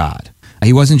knew God.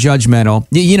 He wasn't judgmental.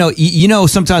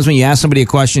 Sometimes when you ask somebody a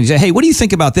question, you say, hey, what do you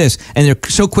think about this? And they're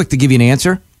so quick to give you an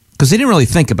answer. Because they didn't really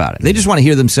think about it. They just want to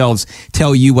hear themselves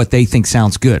tell you what they think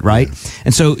sounds good, right?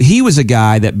 And so he was a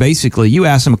guy that basically, you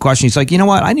ask him a question, he's like, you know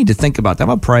what, I need to think about that. I'm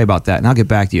going to pray about that, and I'll get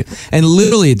back to you. And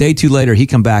literally a day or two later, he'd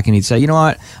come back and he'd say, you know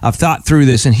what, I've thought through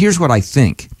this, and here's what I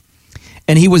think.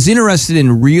 And he was interested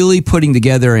in really putting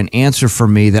together an answer for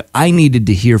me that I needed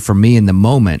to hear from me in the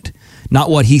moment,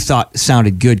 not what he thought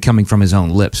sounded good coming from his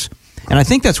own lips. And I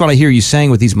think that's what I hear you saying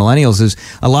with these millennials is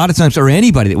a lot of times, or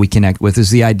anybody that we connect with,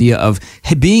 is the idea of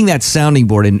being that sounding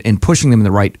board and pushing them in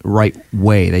the right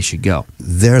way they should go.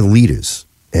 They're leaders,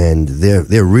 and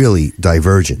they're really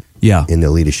divergent in their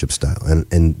leadership style.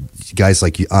 And guys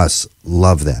like us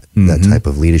love that type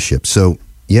of leadership. So,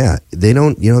 they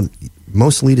don't,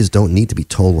 most leaders don't need to be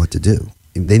told what to do.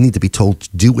 They need to be told to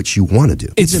do what you want to do.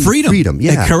 It's freedom.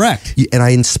 Yeah. Correct. And I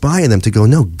inspire them to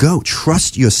go,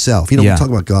 trust yourself. We talk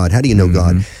about God. How do you know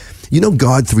God? You know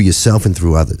God through yourself and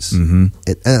through others. And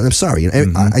I'm sorry,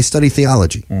 I study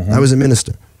theology. I was a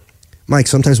minister. Mike,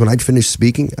 sometimes when I'd finish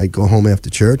speaking, I'd go home after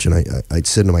church and I'd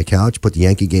sit on my couch, put the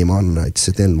Yankee game on, and I'd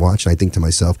sit there and watch, and I'd think to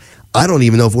myself, I don't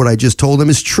even know if what I just told them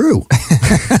is true.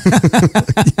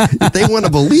 They want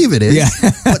to believe it is. Yeah.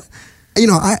 But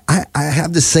I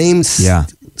have the same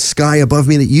sky above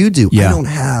me that you do. I don't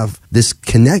have this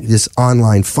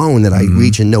online phone that I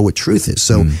reach and know what truth is.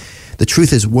 So the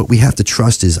truth is, what we have to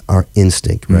trust is our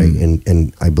instinct, right?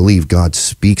 And I believe God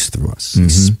speaks through us. He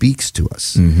speaks to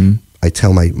us. I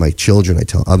tell my children, I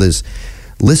tell others,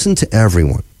 listen to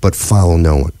everyone, but follow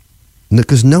no one.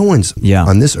 Because no one's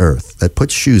on this earth that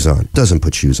puts shoes on, doesn't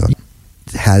put shoes on,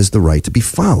 has the right to be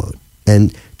followed.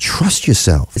 And trust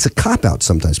yourself. It's a cop-out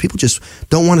sometimes. People just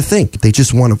don't want to think. They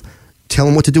just want to tell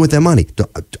them what to do with their money.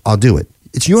 I'll do it.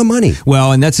 It's your money.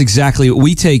 Well, and that's exactly what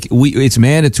we take. It's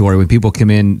mandatory when people come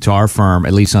in to our firm,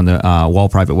 at least on the Wall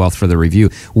Private Wealth for the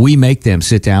review, we make them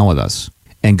sit down with us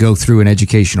and go through an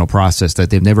educational process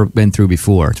that they've never been through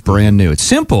before. It's brand new. It's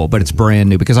simple, but it's brand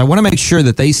new because I want to make sure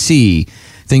that they see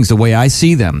things the way I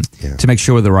see them to make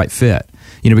sure we're the right fit.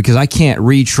 Because I can't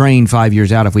retrain 5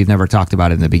 years out if we've never talked about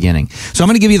it in the beginning. So I'm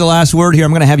going to give you the last word here. I'm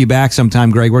going to have you back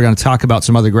sometime, Greg. We're going to talk about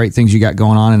some other great things you got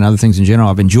going on and other things in general.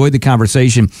 I've enjoyed the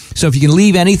conversation. So if you can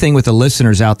leave anything with the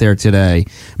listeners out there today,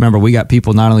 remember, we got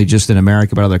people not only just in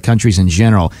America, but other countries in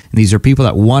general. And these are people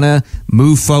that want to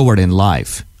move forward in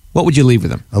life. What would you leave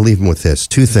with them? I'll leave them with this.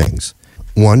 2 things.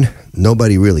 1,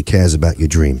 nobody really cares about your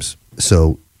dreams.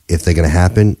 So if they're going to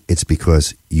happen, it's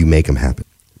because you make them happen.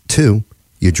 2,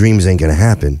 your dreams ain't going to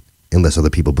happen unless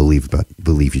other people believe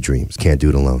your dreams. Can't do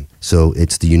it alone. So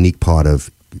it's the unique part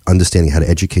of understanding how to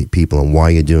educate people on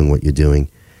why you're doing what you're doing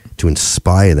to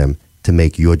inspire them to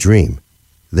make your dream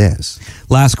theirs.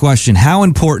 Last question. How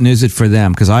important is it for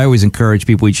them? Because I always encourage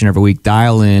people each and every week,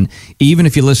 dial in, even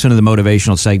if you listen to the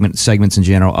motivational segments in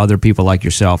general, other people like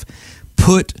yourself,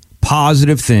 put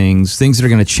positive things that are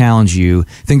going to challenge you,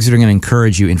 things that are going to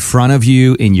encourage you in front of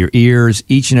you, in your ears,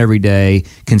 each and every day,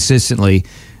 consistently.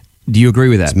 Do you agree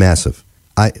with that? It's massive.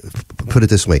 I put it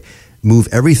this way. Move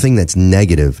everything that's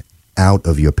negative out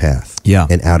of your path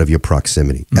and out of your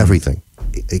proximity. Everything.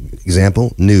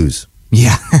 Example, news.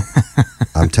 Yeah.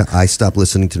 I stopped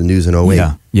listening to the news in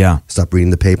 08. Yeah. Stopped reading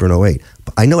the paper in 08.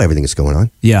 But I know everything that's going on.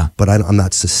 Yeah. But I'm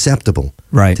not susceptible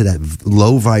to that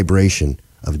low vibration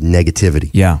of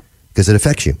negativity. Yeah. Because it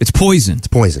affects you. It's poison. It's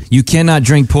poison. You cannot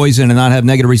drink poison and not have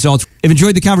negative results. I've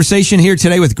enjoyed the conversation here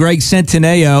today with Greg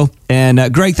Centineo.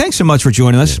 And Greg, thanks so much for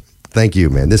joining us. Thank you,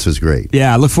 man. This was great.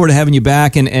 Yeah, I look forward to having you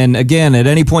back. And again, at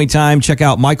any point in time, check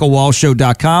out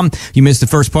michaelwallshow.com. You missed the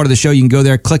first part of the show, you can go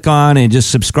there, click on, and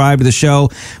just subscribe to the show,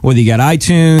 whether you got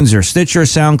iTunes or Stitcher,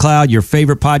 SoundCloud, your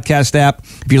favorite podcast app.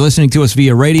 If you're listening to us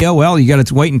via radio, well, you got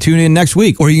to wait and tune in next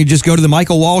week. Or you can just go to the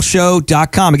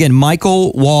michaelwallshow.com. Again,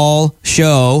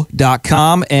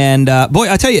 michaelwallshow.com. And boy,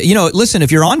 I tell you, listen,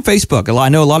 if you're on Facebook, I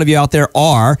know a lot of you out there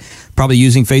are probably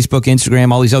using Facebook,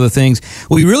 Instagram, all these other things.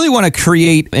 We really want to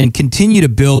create and continue to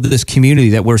build this community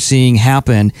that we're seeing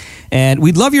happen. And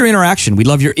we'd love your interaction. We'd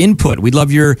love your input. We'd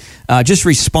love your just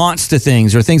response to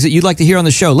things or things that you'd like to hear on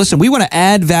the show. Listen, we want to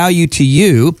add value to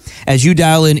you as you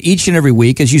dial in each and every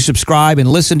week, as you subscribe and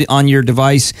listen on your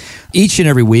device each and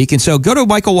every week. And so go to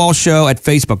Michael Wall Show at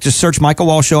Facebook. Just search Michael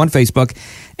Wall Show on Facebook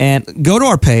and go to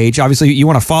our page. Obviously, you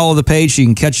want to follow the page so you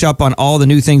can catch up on all the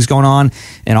new things going on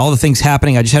and all the things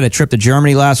happening. I just had a trip to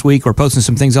Germany last week. We're posting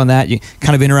some things on that.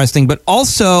 Kind of interesting. But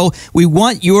also, we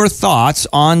want your thoughts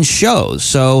on shows.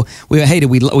 So, we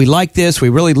like this. We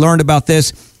really learned about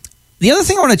this. The other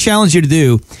thing I want to challenge you to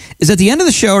do is at the end of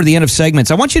the show or the end of segments,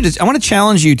 I want to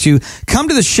challenge you to come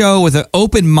to the show with an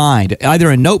open mind, either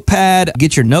a notepad,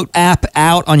 get your note app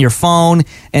out on your phone,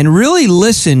 and really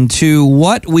listen to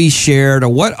what we shared or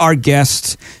what our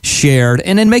guests shared,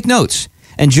 and then make notes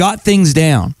and jot things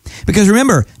down. Because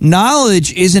remember,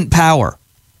 knowledge isn't power.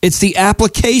 It's the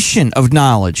application of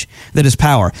knowledge that is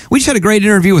power. We just had a great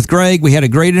interview with Greg. We had a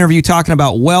great interview talking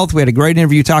about wealth. We had a great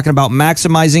interview talking about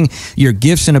maximizing your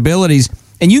gifts and abilities.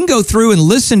 And you can go through and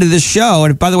listen to this show.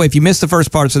 And by the way, if you missed the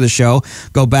first parts of the show,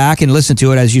 go back and listen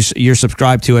to it as you're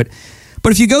subscribed to it.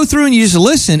 But if you go through and you just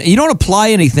listen and you don't apply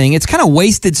anything, it's kind of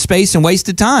wasted space and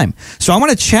wasted time. So I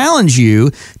want to challenge you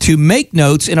to make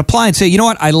notes and apply and say, you know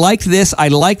what, I like this, I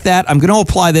like that, I'm going to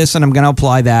apply this and I'm going to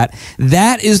apply that.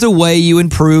 That is the way you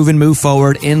improve and move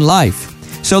forward in life.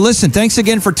 So listen, thanks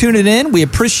again for tuning in. We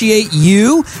appreciate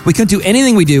you. We couldn't do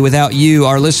anything we do without you,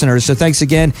 our listeners. So thanks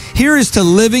again. Here is to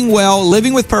living well,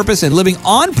 living with purpose, and living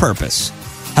on purpose.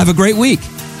 Have a great week.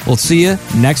 We'll see you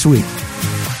next week.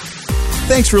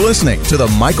 Thanks for listening to The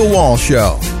Michael Wall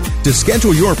Show. To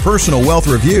schedule your personal wealth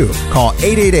review, call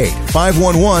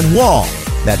 888-511-WALL.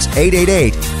 That's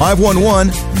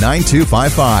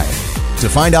 888-511-9255. To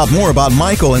find out more about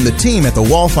Michael and the team at the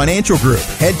Wall Financial Group,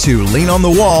 head to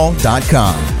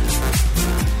leanonthewall.com.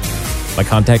 By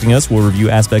contacting us, we'll review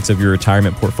aspects of your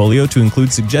retirement portfolio to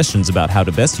include suggestions about how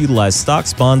to best utilize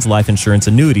stocks, bonds, life insurance,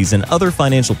 annuities, and other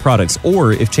financial products,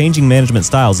 or if changing management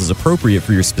styles is appropriate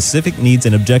for your specific needs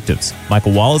and objectives.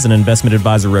 Michael Wall is an investment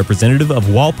advisor representative of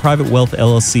Wall Private Wealth,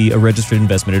 LLC, a registered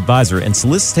investment advisor, and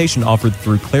solicitation offered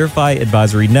through Clarify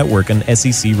Advisory Network, an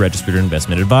SEC registered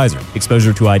investment advisor.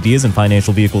 Exposure to ideas and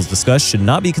financial vehicles discussed should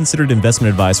not be considered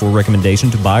investment advice or recommendation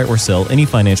to buy or sell any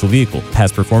financial vehicle.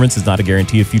 Past performance is not a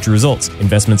guarantee of future results.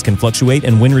 Investments can fluctuate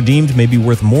and when redeemed may be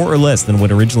worth more or less than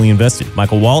when originally invested.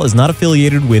 Michael Wall is not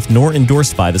affiliated with nor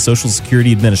endorsed by the Social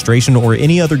Security Administration or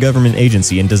any other government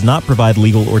agency and does not provide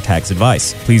legal or tax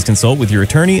advice. Please consult with your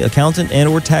attorney, accountant, and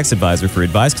or tax advisor for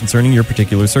advice concerning your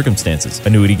particular circumstances.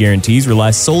 Annuity guarantees rely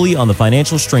solely on the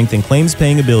financial strength and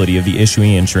claims-paying ability of the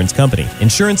issuing insurance company.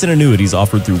 Insurance and annuities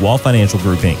offered through Wall Financial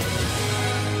Group, Inc.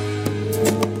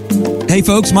 Hey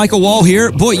folks, Michael Wall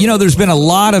here. Boy, there's been a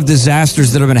lot of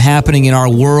disasters that have been happening in our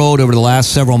world over the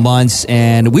last several months,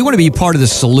 and we want to be part of the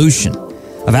solution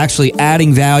of actually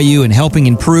adding value and helping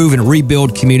improve and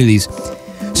rebuild communities.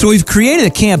 So we've created a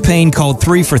campaign called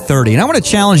 3 for 30, and I want to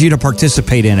challenge you to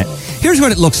participate in it. Here's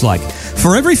what it looks like.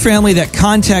 For every family that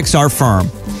contacts our firm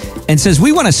and says,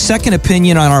 we want a second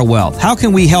opinion on our wealth, how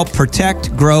can we help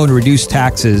protect, grow, and reduce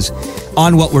taxes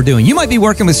on what we're doing? You might be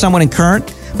working with someone in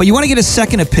current, but you want to get a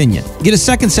second opinion, get a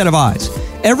second set of eyes.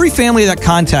 Every family that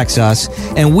contacts us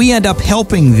and we end up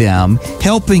helping them,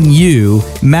 helping you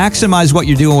maximize what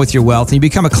you're doing with your wealth, and you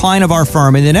become a client of our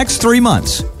firm, in the next 3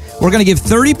 months, we're going to give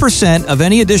 30% of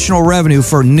any additional revenue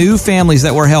for new families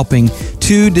that we're helping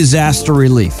to disaster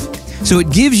relief. So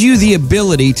it gives you the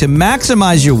ability to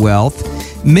maximize your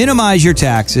wealth, minimize your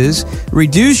taxes,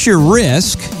 reduce your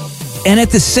risk, and at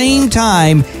the same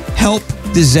time, help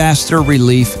disaster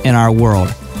relief in our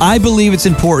world. I believe it's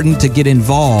important to get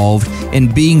involved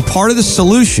in being part of the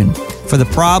solution for the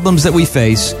problems that we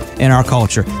face in our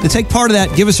culture. To take part of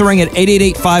that, give us a ring at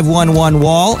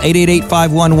 888-511-WALL,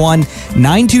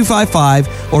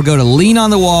 888-511-9255, or go to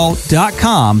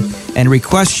leanonthewall.com and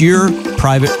request your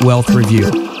private wealth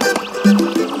review.